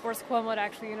Cuomo to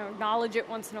actually, acknowledge it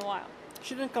once in a while.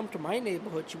 She didn't come to my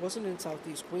neighborhood. She wasn't in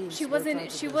Southeast Queens.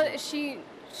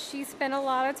 She spent a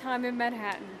lot of time in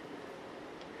Manhattan.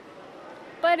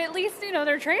 But at least, there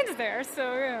are trains there,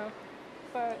 so,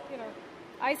 But,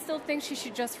 I still think she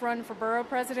should just run for borough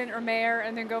president or mayor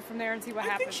and then go from there and see what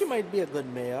happens. I think she might be a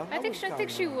good mayor. I think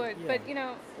she would, yeah.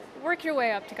 But, work your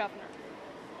way up to governor.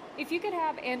 If you could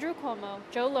have Andrew Cuomo,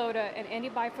 Joe Lhota, and Andy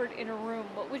Byford in a room,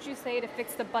 what would you say to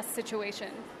fix the bus situation?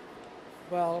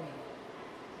 Well,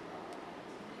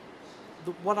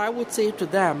 what I would say to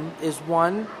them is,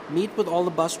 one, meet with all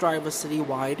the bus drivers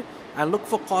citywide and look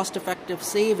for cost-effective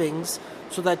savings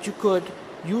so that you could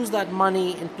use that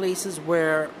money in places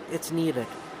where it's needed.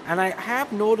 And I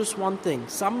have noticed one thing.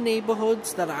 Some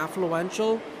neighborhoods that are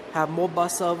affluential have more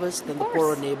bus service than the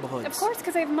poorer neighborhoods. Of course,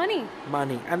 because they have money.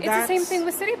 And it's the same thing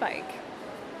with City Bike.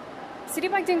 City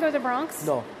Bike didn't go to the Bronx.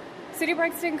 No. City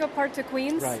Bikes didn't go part to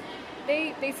Queens. Right.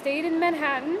 They stayed in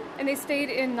Manhattan, and they stayed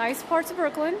in nice parts of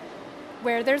Brooklyn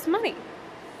where there's money.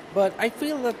 But I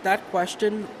feel that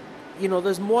question,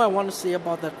 there's more I want to say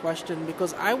about that question,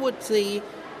 because I would say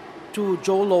to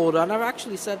Joe Loader, and I've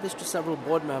actually said this to several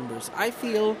board members, I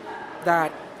feel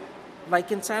that,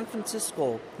 like in San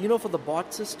Francisco, for the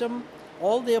BOT system,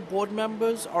 all their board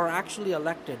members are actually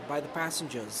elected by the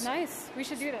passengers. Nice. We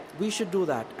should do that. We should do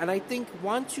that. And I think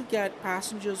once you get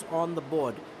passengers on the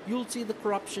board, you'll see the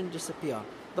corruption disappear.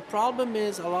 The problem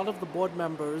is a lot of the board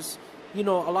members, a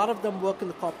lot of them work in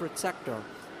the corporate sector.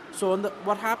 So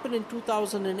what happened in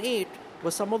 2008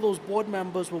 was some of those board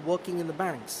members were working in the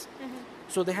banks. Mm-hmm.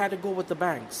 So they had to go with the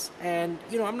banks. And,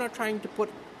 I'm not trying to put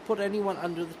anyone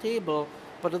under the table,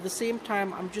 but at the same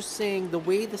time, I'm just saying the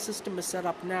way the system is set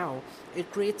up now,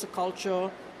 it creates a culture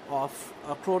of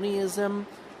cronyism,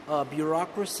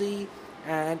 bureaucracy,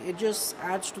 and it just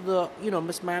adds to the,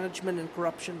 mismanagement and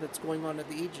corruption that's going on at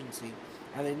the agency.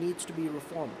 And it needs to be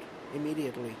reformed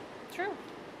immediately. True.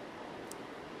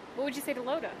 What would you say to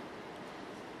Loda?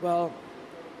 Well,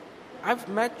 I've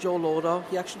met Joe Loda.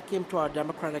 He actually came to our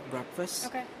Democratic breakfast.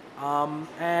 Okay.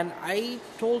 And I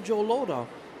told Joe Loda,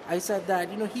 I said that,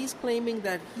 he's claiming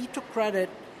that he took credit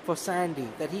for Sandy,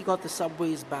 that he got the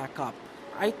subways back up.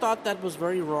 I thought that was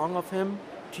very wrong of him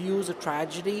to use a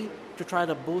tragedy to try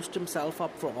to boost himself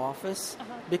up for office,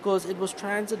 because it was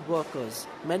transit workers,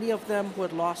 many of them who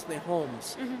had lost their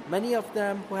homes, many of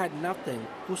them who had nothing,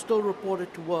 who still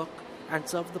reported to work and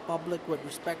served the public with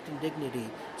respect and dignity.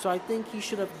 So I think he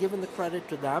should have given the credit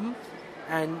to them.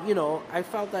 And, I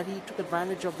felt that he took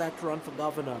advantage of that to run for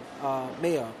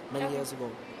mayor many years ago.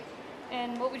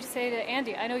 And what would you say to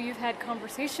Andy? I know you've had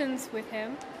conversations with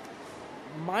him.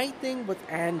 My thing with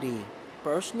Andy,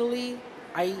 personally,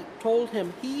 I told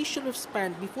him he should have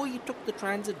spent, before he took the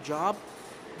transit job,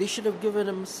 they should have given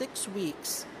him 6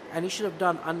 weeks, and he should have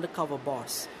done undercover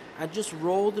boss and just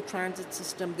roll the transit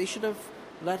system. They should have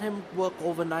let him work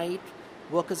overnight,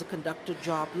 work as a conductor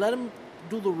job, let him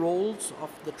do the roles of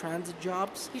the transit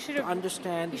jobs to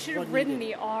understand. He should have ridden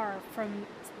the R from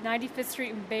 95th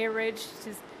Street in Bay Ridge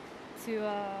to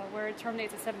where it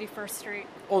terminates at 71st Street.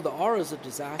 Oh, the R is a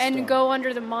disaster. And go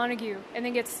under the Montague, and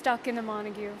then get stuck in the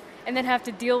Montague, and then have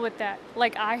to deal with that,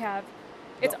 like I have.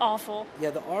 It's awful.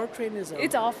 Yeah, the R train is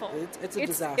it's awful. It's a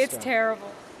disaster. It's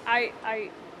terrible.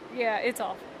 Yeah, it's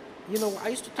awful.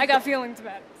 I got feelings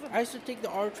about it. I used to take the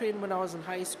R train when I was in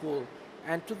high school,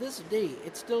 and to this day,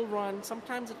 it still runs.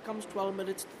 Sometimes it comes 12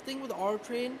 minutes. The thing with the R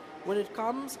train, when it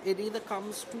comes, it either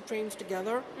comes 2 trains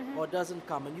together or doesn't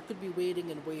come, and you could be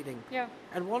waiting and waiting. Yeah.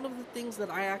 And one of the things that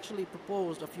I actually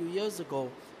proposed a few years ago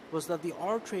was that the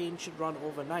R train should run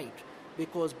overnight,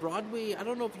 because Broadway, I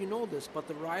don't know if you know this, but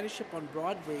the ridership on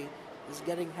Broadway is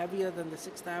getting heavier than the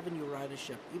 6th Avenue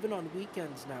ridership, even on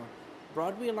weekends now.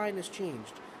 Broadway line has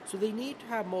changed. So they need to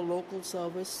have more local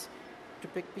service to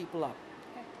pick people up.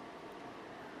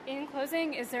 Okay. In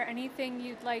closing, is there anything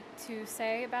you'd like to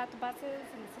say about the buses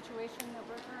and the situation that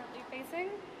we're currently facing?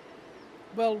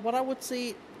 Well, what I would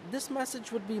say, this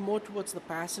message would be more towards the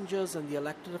passengers and the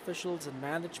elected officials and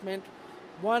management.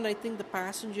 One, I think the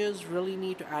passengers really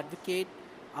need to advocate.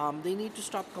 They need to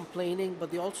stop complaining,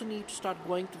 but they also need to start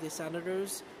going to their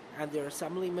senators and their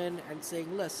assemblymen and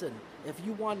saying, listen, if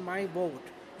you want my vote,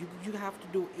 you have to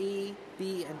do A,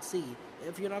 B, and C.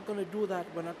 If you're not going to do that,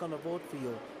 we're not going to vote for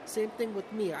you. Same thing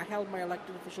with me. I held my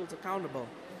elected officials accountable.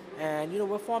 And,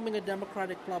 we're forming a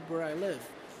Democratic club where I live,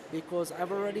 because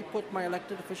I've already put my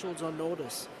elected officials on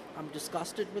notice. I'm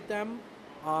disgusted with them.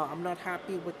 I'm not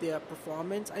happy with their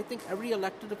performance. I think every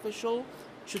elected official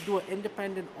should do an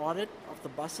independent audit of the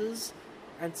buses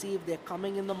and see if they're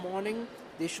coming in the morning.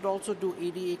 They should also do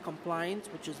ADA compliance,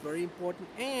 which is very important.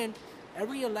 And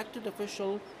every elected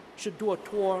official should do a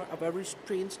tour of every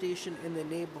train station in their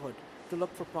neighborhood to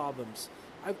look for problems.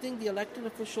 I think the elected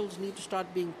officials need to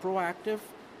start being proactive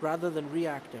rather than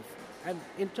reactive. And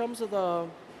in terms of the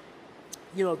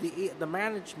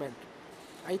management,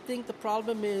 I think the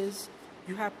problem is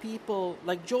you have people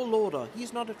like Joe Loader.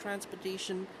 He's not a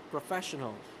transportation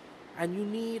professional. And you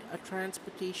need a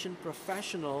transportation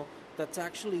professional that's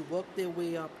actually worked their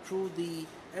way up through the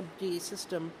MTA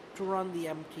system to run the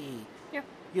MTA. Yeah.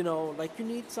 You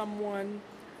need someone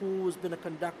who's been a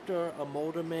conductor, a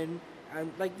motorman,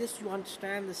 and like this, you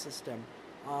understand the system.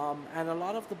 And a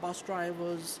lot of the bus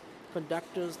drivers,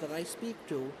 conductors that I speak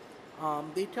to,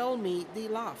 they tell me, they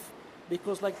laugh,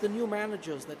 because like the new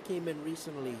managers that came in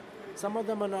recently, some of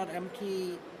them are not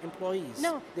MTA employees.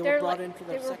 No, they were brought in from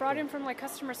They were brought in from like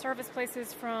customer service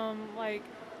places from like,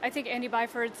 I think Andy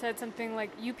Byford said something like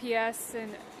UPS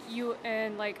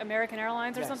and like American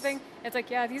Airlines or something. It's like,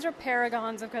 yeah, these are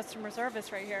paragons of customer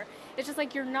service right here. It's just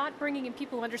like you're not bringing in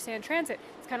people who understand transit.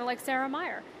 It's kind of like Sarah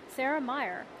Meyer. Sarah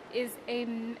Meyer is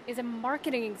a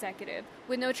marketing executive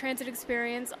with no transit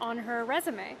experience on her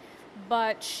resume,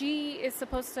 but she is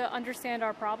supposed to understand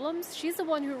our problems. She's the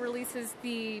one who releases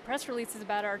the press releases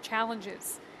about our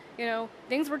challenges.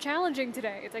 Things were challenging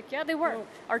today. It's like, yeah, they were.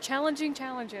 Our challenging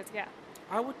challenges, yeah.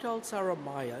 I would tell Sarah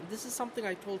Maya, and this is something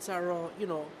I told Sarah,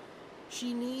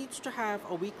 she needs to have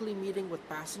a weekly meeting with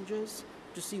passengers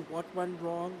to see what went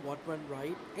wrong, what went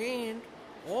right, and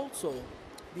also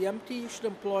the MT should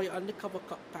employ undercover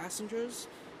passengers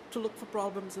to look for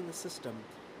problems in the system.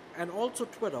 And also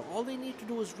Twitter. All they need to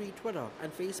do is read Twitter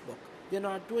and Facebook. They're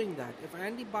not doing that. If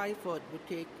Andy Byford would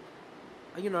take,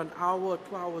 an hour,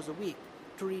 2 hours a week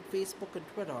to read Facebook and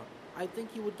Twitter, I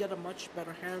think he would get a much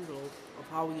better handle of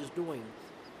how he's doing.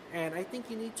 And I think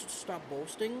he needs to stop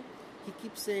boasting. He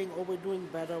keeps saying, we're doing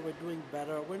better.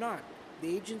 We're not.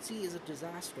 The agency is a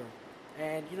disaster.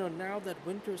 And, now that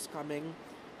winter's coming,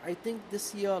 I think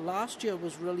last year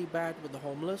was really bad with the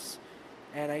homeless.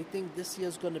 And I think this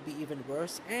year's going to be even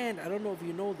worse. And I don't know if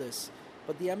you know this,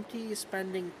 but the MT is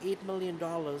spending $8 million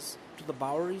to the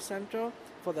Bowery Center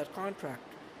for that contract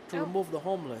to remove the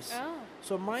homeless. Oh.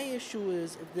 So my issue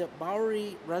is, if the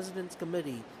Bowery Residents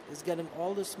Committee is getting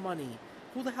all this money,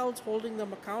 who the hell is holding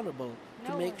them accountable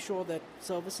to make sure that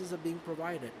services are being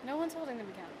provided? No one's holding them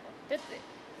accountable.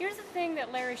 Here's the thing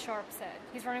that Larry Sharp said.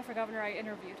 He's running for governor. I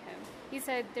interviewed him. He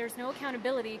said there's no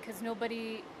accountability because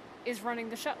nobody is running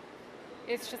the show.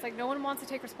 It's just like no one wants to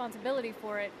take responsibility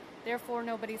for it. Therefore,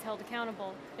 nobody's held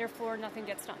accountable. Therefore, nothing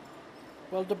gets done.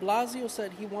 Well, de Blasio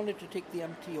said he wanted to take the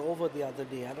MT over the other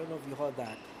day. I don't know if you heard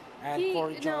that. And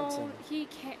Corey Johnson. No, he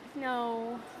can't.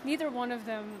 No, neither one of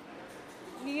them,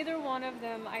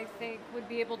 I think, would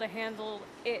be able to handle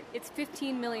it. It's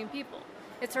 15 million people.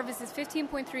 It services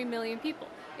 15.3 million people.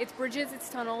 It's bridges, it's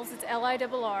tunnels, it's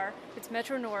LIRR, it's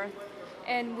Metro North.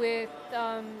 And with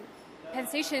Penn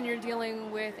Station, you're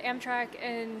dealing with Amtrak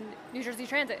and New Jersey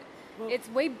Transit. Well, it's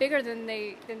way bigger than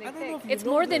they think. It's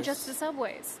more than just the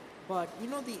subways. But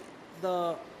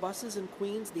the buses in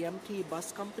Queens, the MT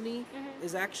bus company,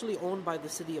 is actually owned by the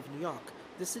city of New York.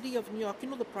 The city of New York,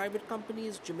 the private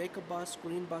companies, Jamaica Bus,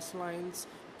 Green Bus Lines,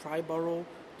 Triborough,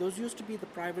 those used to be the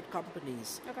private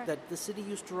companies that the city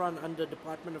used to run under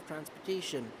Department of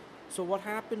Transportation. So what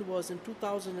happened was in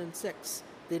 2006,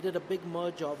 they did a big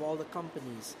merger of all the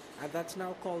companies, and that's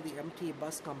now called the MT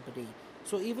Bus Company.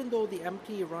 So even though the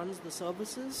MT runs the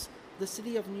services, the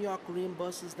city of New York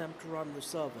reimburses them to run the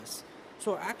service.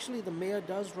 So actually the mayor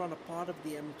does run a part of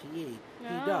the MTA.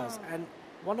 He does. And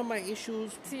one of my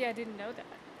issues... See, I didn't know that.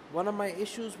 One of my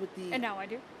issues with the... And now I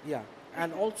do. Yeah.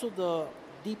 And also the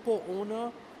depot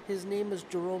owner, his name is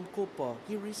Jerome Cooper.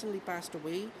 He recently passed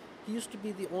away. He used to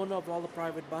be the owner of all the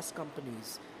private bus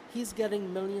companies. He's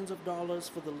getting millions of dollars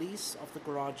for the lease of the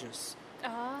garages.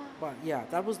 But yeah,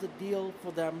 that was the deal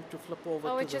for them to flip over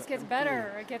to it just gets MTA.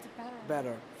 better. It gets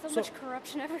better. So much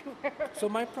corruption everywhere. So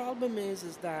my problem is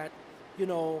that,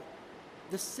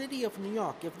 the city of New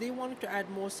York, if they wanted to add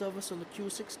more service on the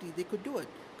Q60, they could do it.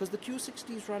 Because the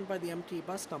Q60 is run by the MTA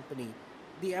bus company.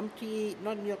 The MTA,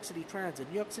 not New York City Transit.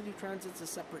 New York City Transit is a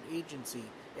separate agency.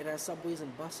 It has subways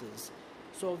and buses.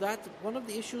 So that's one of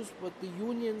the issues what the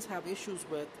unions have issues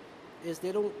with is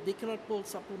they cannot pull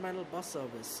supplemental bus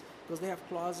service because they have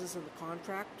clauses in the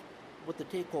contract with the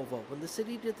takeover. When the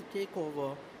city did the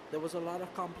takeover, there was a lot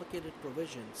of complicated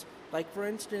provisions. Like for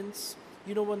instance,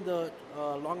 when the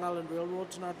Long Island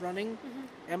Railroad's not running,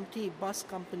 MT Bus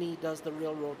Company does the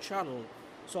railroad shuttle.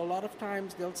 So a lot of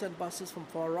times they'll send buses from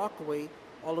Far Rockaway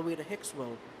all the way to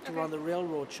Hicksville to run the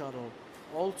railroad shuttle.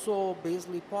 Also,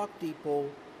 Baisley Park Depot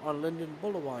on Linden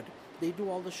Boulevard. They do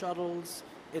all the shuttles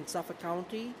in Suffolk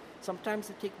County. Sometimes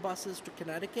they take buses to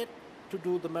Connecticut to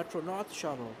do the Metro North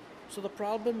shuttle. So the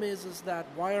problem is that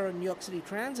why are New York City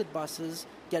Transit buses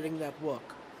getting that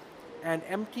work? And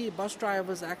MT bus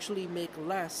drivers actually make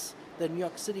less than New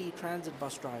York City Transit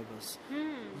bus drivers.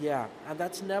 Yeah, and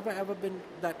that's never ever been,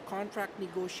 that contract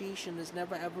negotiation has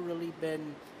never ever really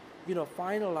been,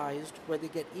 finalized where they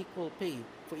get equal pay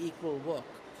for equal work.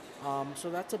 So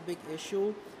that's a big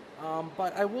issue.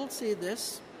 But I will say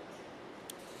this,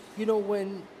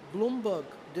 when Bloomberg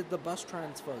did the bus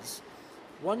transfers,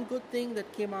 one good thing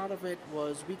that came out of it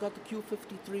was we got the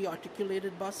Q53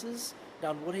 articulated buses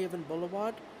down Woodhaven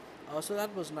Boulevard. So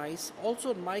that was nice.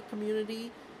 Also in my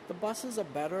community, the buses are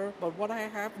better, but what I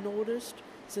have noticed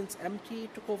since MT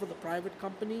took over the private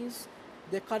companies,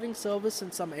 they're cutting service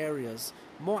in some areas.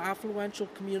 More affluential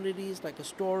communities like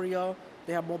Astoria,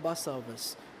 they have more bus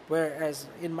service. Whereas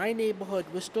in my neighborhood,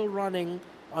 we're still running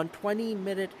on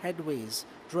 20-minute headways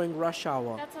during rush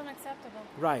hour. That's unacceptable.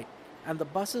 Right. And the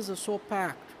buses are so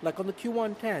packed. Like on the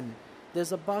Q110,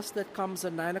 There's a bus that comes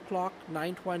at 9 o'clock,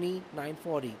 9:20,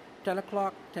 9:40, 10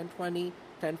 o'clock, 10:20,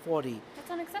 10:40.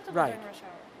 That's unacceptable Right. during rush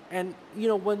hour. And, you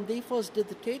know, when they first did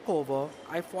the takeover,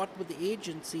 I fought with the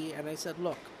agency and I said,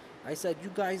 look, I said,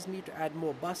 you guys need to add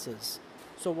more buses.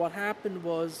 So what happened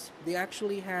was they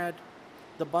actually had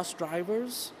the bus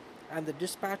drivers and the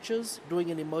dispatchers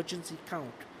doing an emergency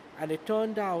count. And it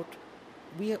turned out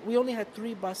we only had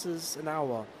 3 buses an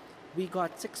hour. We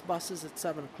got 6 buses at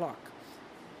 7 o'clock.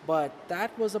 But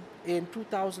that was in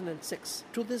 2006.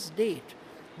 To this date,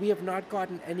 we have not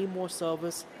gotten any more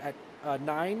service at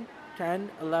 9, 10,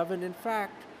 11. In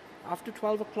fact, after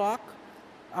 12 o'clock,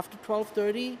 after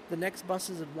 12:30, the next bus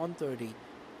is at 1:30.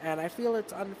 And I feel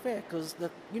it's unfair because the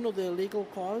illegal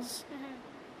cars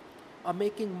are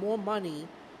making more money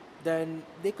than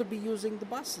they could be using the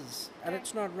buses. And Okay.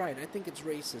 it's not right. I think it's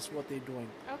racist what they're doing.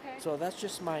 Okay. So that's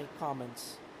just my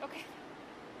comments. Okay.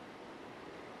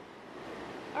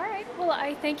 All right. Well,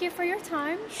 I thank you for your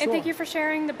time. Sure. And thank you for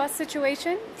sharing the bus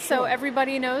situation. So Sure.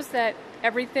 everybody knows that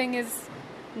everything is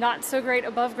not so great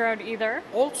above ground either.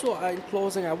 Also, in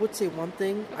closing, I would say one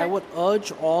thing. Okay. I would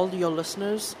urge all your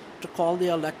listeners to call the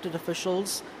elected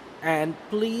officials and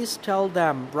please tell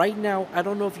them right now, I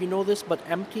don't know if you know this, but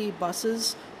MT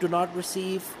buses do not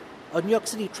receive, New York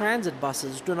City Transit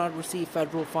buses do not receive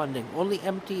federal funding. Only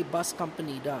MT bus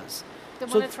company does. The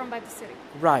So one that's run by the city.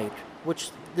 Right,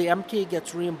 which the MT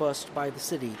gets reimbursed by the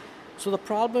city. So the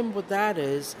problem with that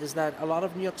is that a lot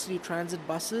of New York City Transit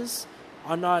buses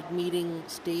are not meeting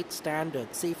state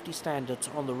standards, safety standards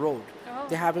on the road. Oh.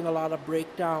 They're having a lot of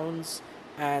breakdowns,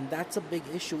 and that's a big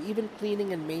issue. Even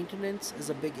cleaning and maintenance is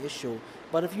a big issue.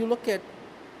 But if you look at,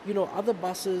 other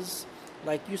buses,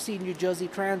 like you see New Jersey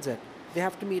Transit, they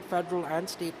have to meet federal and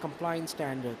state compliance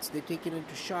standards. They take it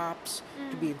into shops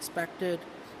to be inspected.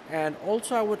 And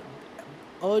also I would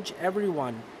urge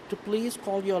everyone to please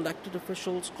call your elected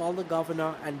officials, call the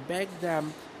governor, and beg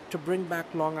them to bring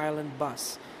back Long Island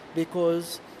bus.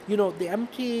 Because, the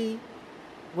MTA,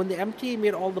 when the MTA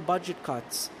made all the budget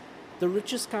cuts, the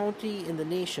richest county in the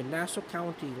nation, Nassau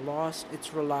County, lost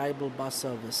its reliable bus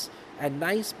service. And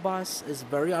Nice Bus is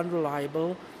very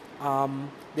unreliable.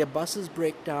 Their buses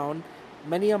break down.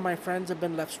 Many of my friends have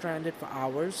been left stranded for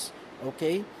hours,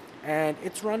 okay? And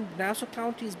Nassau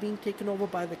County is being taken over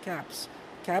by the cabs.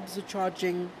 Cabs are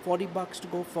charging $40 to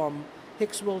go from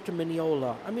Hicksville to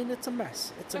Mineola. I mean, it's a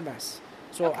mess. It's a mess.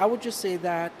 So I would just say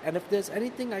that, and if there's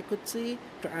anything I could say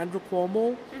to Andrew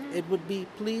Cuomo, it would be,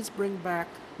 please bring back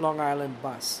Long Island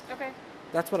bus. Okay.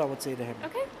 That's what I would say to him.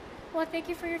 Okay. Well, thank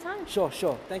you for your time. Sure.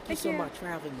 Thank you Thank so you. much for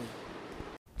having me.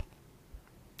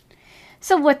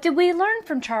 So what did we learn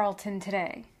from Charlton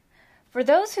today? For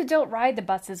those who don't ride the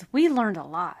buses, we learned a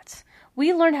lot.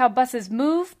 We learned how buses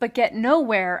move but get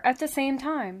nowhere at the same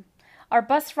time. Our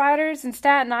bus riders in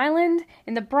Staten Island,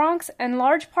 in the Bronx, and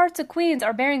large parts of Queens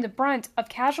are bearing the brunt of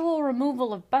casual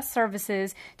removal of bus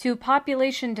services to a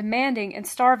population demanding and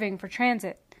starving for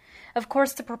transit. Of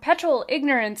course, the perpetual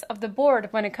ignorance of the board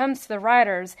when it comes to the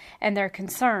riders and their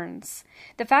concerns.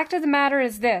 The fact of the matter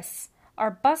is this: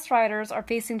 our bus riders are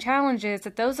facing challenges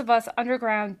that those of us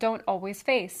underground don't always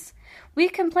face. We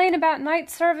complain about night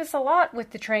service a lot with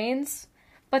the trains,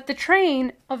 but the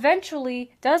train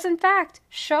eventually does in fact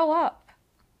show up.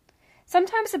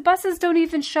 Sometimes the buses don't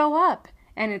even show up,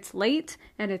 and it's late,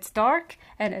 and it's dark,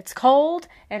 and it's cold,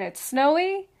 and it's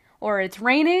snowy, or it's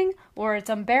raining, or it's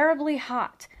unbearably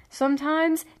hot.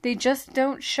 Sometimes they just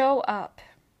don't show up.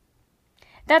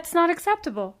 That's not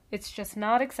acceptable. It's just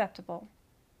not acceptable.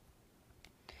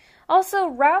 Also,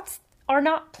 routes are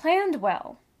not planned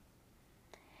well,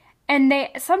 and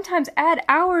they sometimes add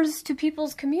hours to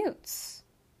people's commutes.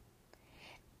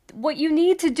 What you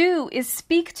need to do is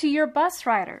speak to your bus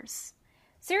riders.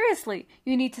 Seriously,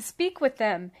 you need to speak with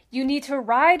them. You need to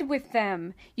ride with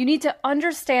them. You need to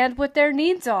understand what their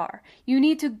needs are. You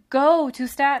need to go to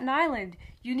Staten Island.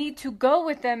 You need to go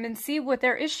with them and see what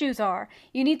their issues are.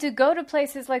 You need to go to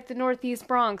places like the Northeast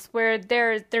Bronx where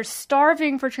they're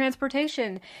starving for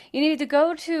transportation. You need to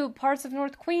go to parts of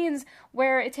North Queens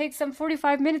where it takes them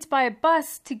 45 minutes by a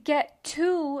bus to get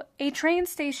to a train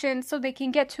station so they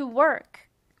can get to work.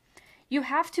 You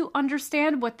have to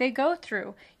understand what they go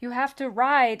through. You have to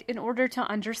ride in order to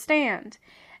understand.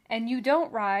 And you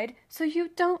don't ride, so you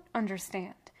don't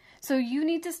understand. So you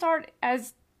need to start,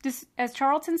 as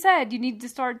Charlton said, you need to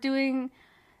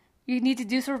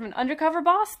do sort of an undercover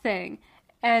boss thing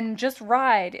and just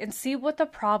ride and see what the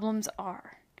problems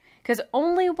are. Because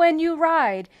only when you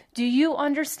ride do you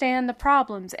understand the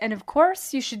problems. And of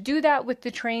course, you should do that with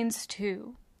the trains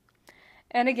too.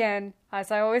 And again, as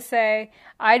I always say,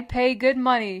 I'd pay good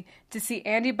money to see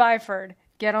Andy Byford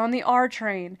get on the R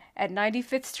train at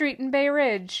 95th Street in Bay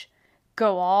Ridge,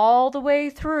 go all the way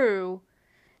through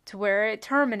to where it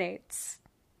terminates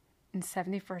in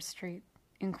 71st Street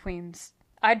in Queens.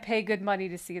 I'd pay good money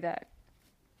to see that.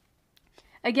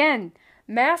 Again,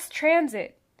 mass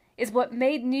transit is what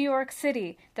made New York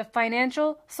City the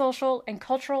financial, social, and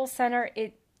cultural center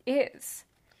it is.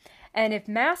 And if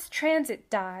mass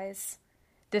transit dies,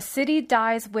 the city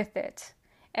dies with it.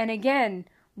 And again,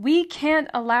 we can't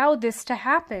allow this to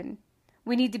happen.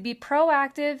 We need to be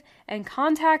proactive and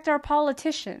contact our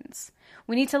politicians.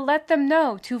 We need to let them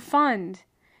know to fund,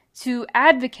 to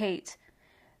advocate,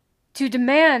 to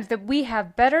demand that we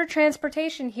have better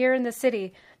transportation here in the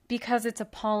city because it's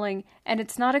appalling and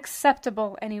it's not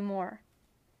acceptable anymore.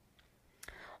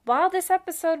 While this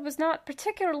episode was not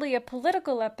particularly a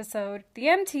political episode, the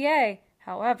MTA,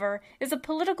 however, is a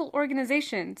political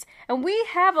organization, and we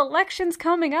have elections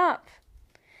coming up.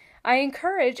 I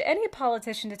encourage any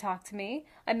politician to talk to me.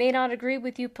 I may not agree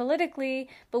with you politically,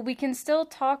 but we can still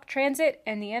talk transit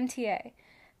and the MTA.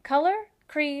 Color,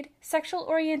 creed, sexual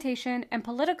orientation, and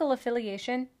political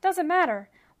affiliation doesn't matter.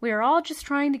 We are all just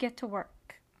trying to get to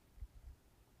work.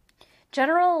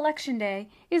 General Election Day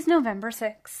is November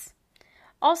 6th.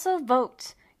 Also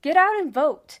vote. Get out and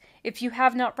vote. If you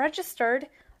have not registered,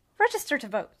 register to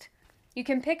vote. You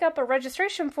can pick up a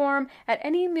registration form at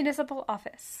any municipal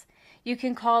office. You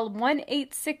can call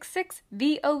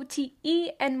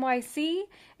 1-866-VOTE-NYC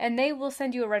and they will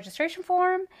send you a registration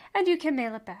form and you can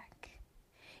mail it back.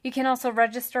 You can also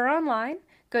register online.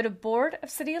 Go to Board of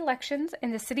City Elections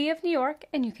in the City of New York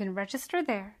and you can register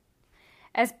there.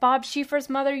 As Bob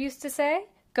Schieffer's mother used to say,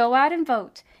 go out and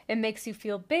vote. It makes you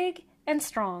feel big and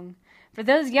strong. For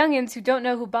those youngins who don't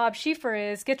know who Bob Schieffer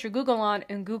is, get your Google on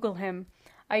and Google him.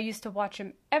 I used to watch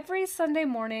him every Sunday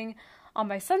morning on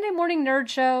my Sunday morning nerd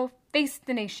show, Face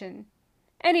the Nation.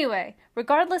 Anyway,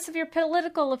 regardless of your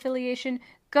political affiliation,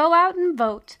 go out and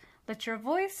vote. Let your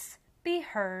voice be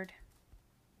heard.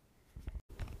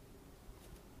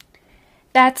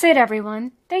 That's it,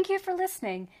 everyone. Thank you for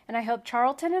listening, and I hope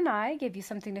Charlton and I gave you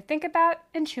something to think about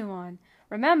and chew on.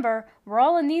 Remember, we're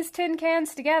all in these tin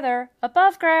cans together,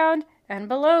 above ground and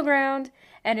below ground,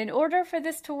 and in order for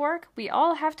this to work, we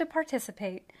all have to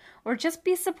participate, or just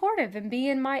be supportive and be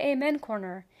in my Amen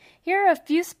corner. Here are a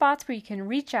few spots where you can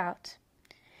reach out.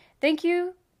 Thank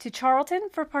you to Charlton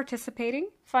for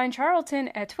participating. Find Charlton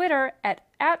at Twitter at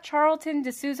Charlton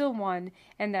D'Souza 1,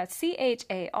 and that's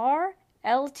CharltonDsouza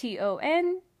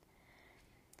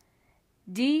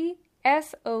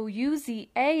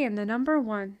and the number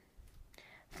 1.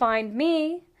 Find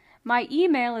me. My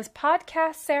email is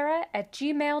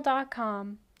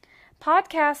podcastsarah@gmail.com.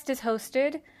 Podcast is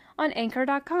hosted on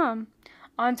anchor.com.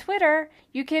 On Twitter,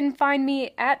 you can find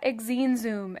me at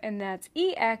ExeneZoom, and that's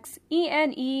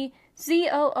EXENEZOOM,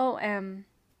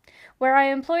 where I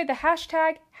employ the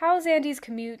hashtag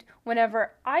 #HowsAndy'sCommute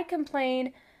whenever I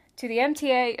complain to the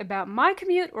MTA about my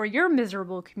commute or your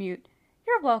miserable commute.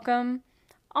 You're welcome.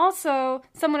 Also,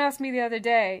 someone asked me the other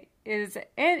day,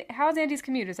 how's Andy's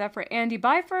commute? Is that for Andy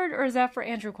Byford or is that for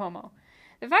Andrew Cuomo?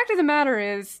 The fact of the matter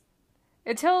is,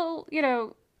 until,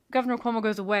 Governor Cuomo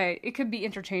goes away, it could be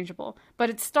interchangeable. But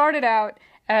it started out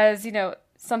as,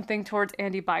 something towards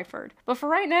Andy Byford. But for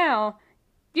right now,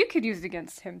 you could use it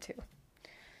against him too.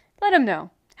 Let him know.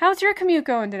 How's your commute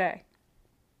going today?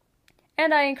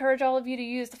 And I encourage all of you to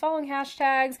use the following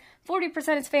hashtags: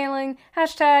 40% is failing,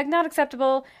 hashtag not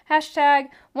acceptable, hashtag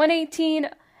 118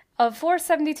 of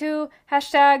 472,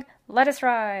 hashtag let us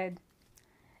ride.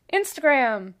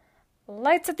 Instagram,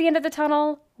 lights at the end of the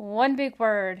tunnel, one big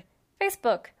word.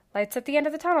 Facebook, lights at the end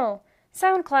of the tunnel.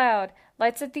 SoundCloud,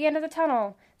 lights at the end of the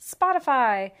tunnel.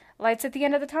 Spotify, lights at the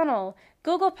end of the tunnel.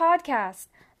 Google Podcasts,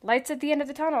 lights at the end of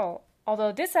the tunnel,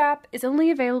 although this app is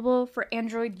only available for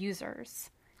Android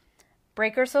users.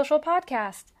 Breaker Social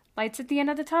Podcast, lights at the end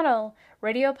of the tunnel.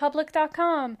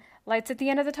 RadioPublic.com, lights at the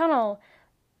end of the tunnel.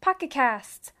 Pocket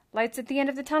Casts, lights at the end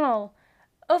of the tunnel.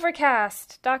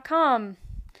 Overcast.com,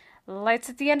 lights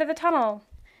at the end of the tunnel.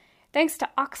 Thanks to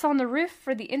Ox on the Roof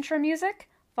for the intro music.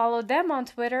 Follow them on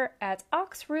Twitter at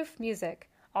OxRoofMusic.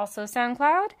 Also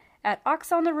SoundCloud at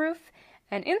Ox on the Roof,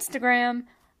 and Instagram,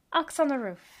 Ox on the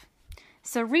Roof.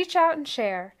 So reach out and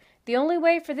share. The only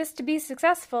way for this to be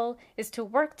successful is to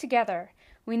work together.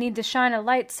 We need to shine a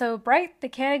light so bright they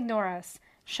can't ignore us.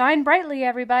 Shine brightly,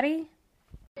 everybody!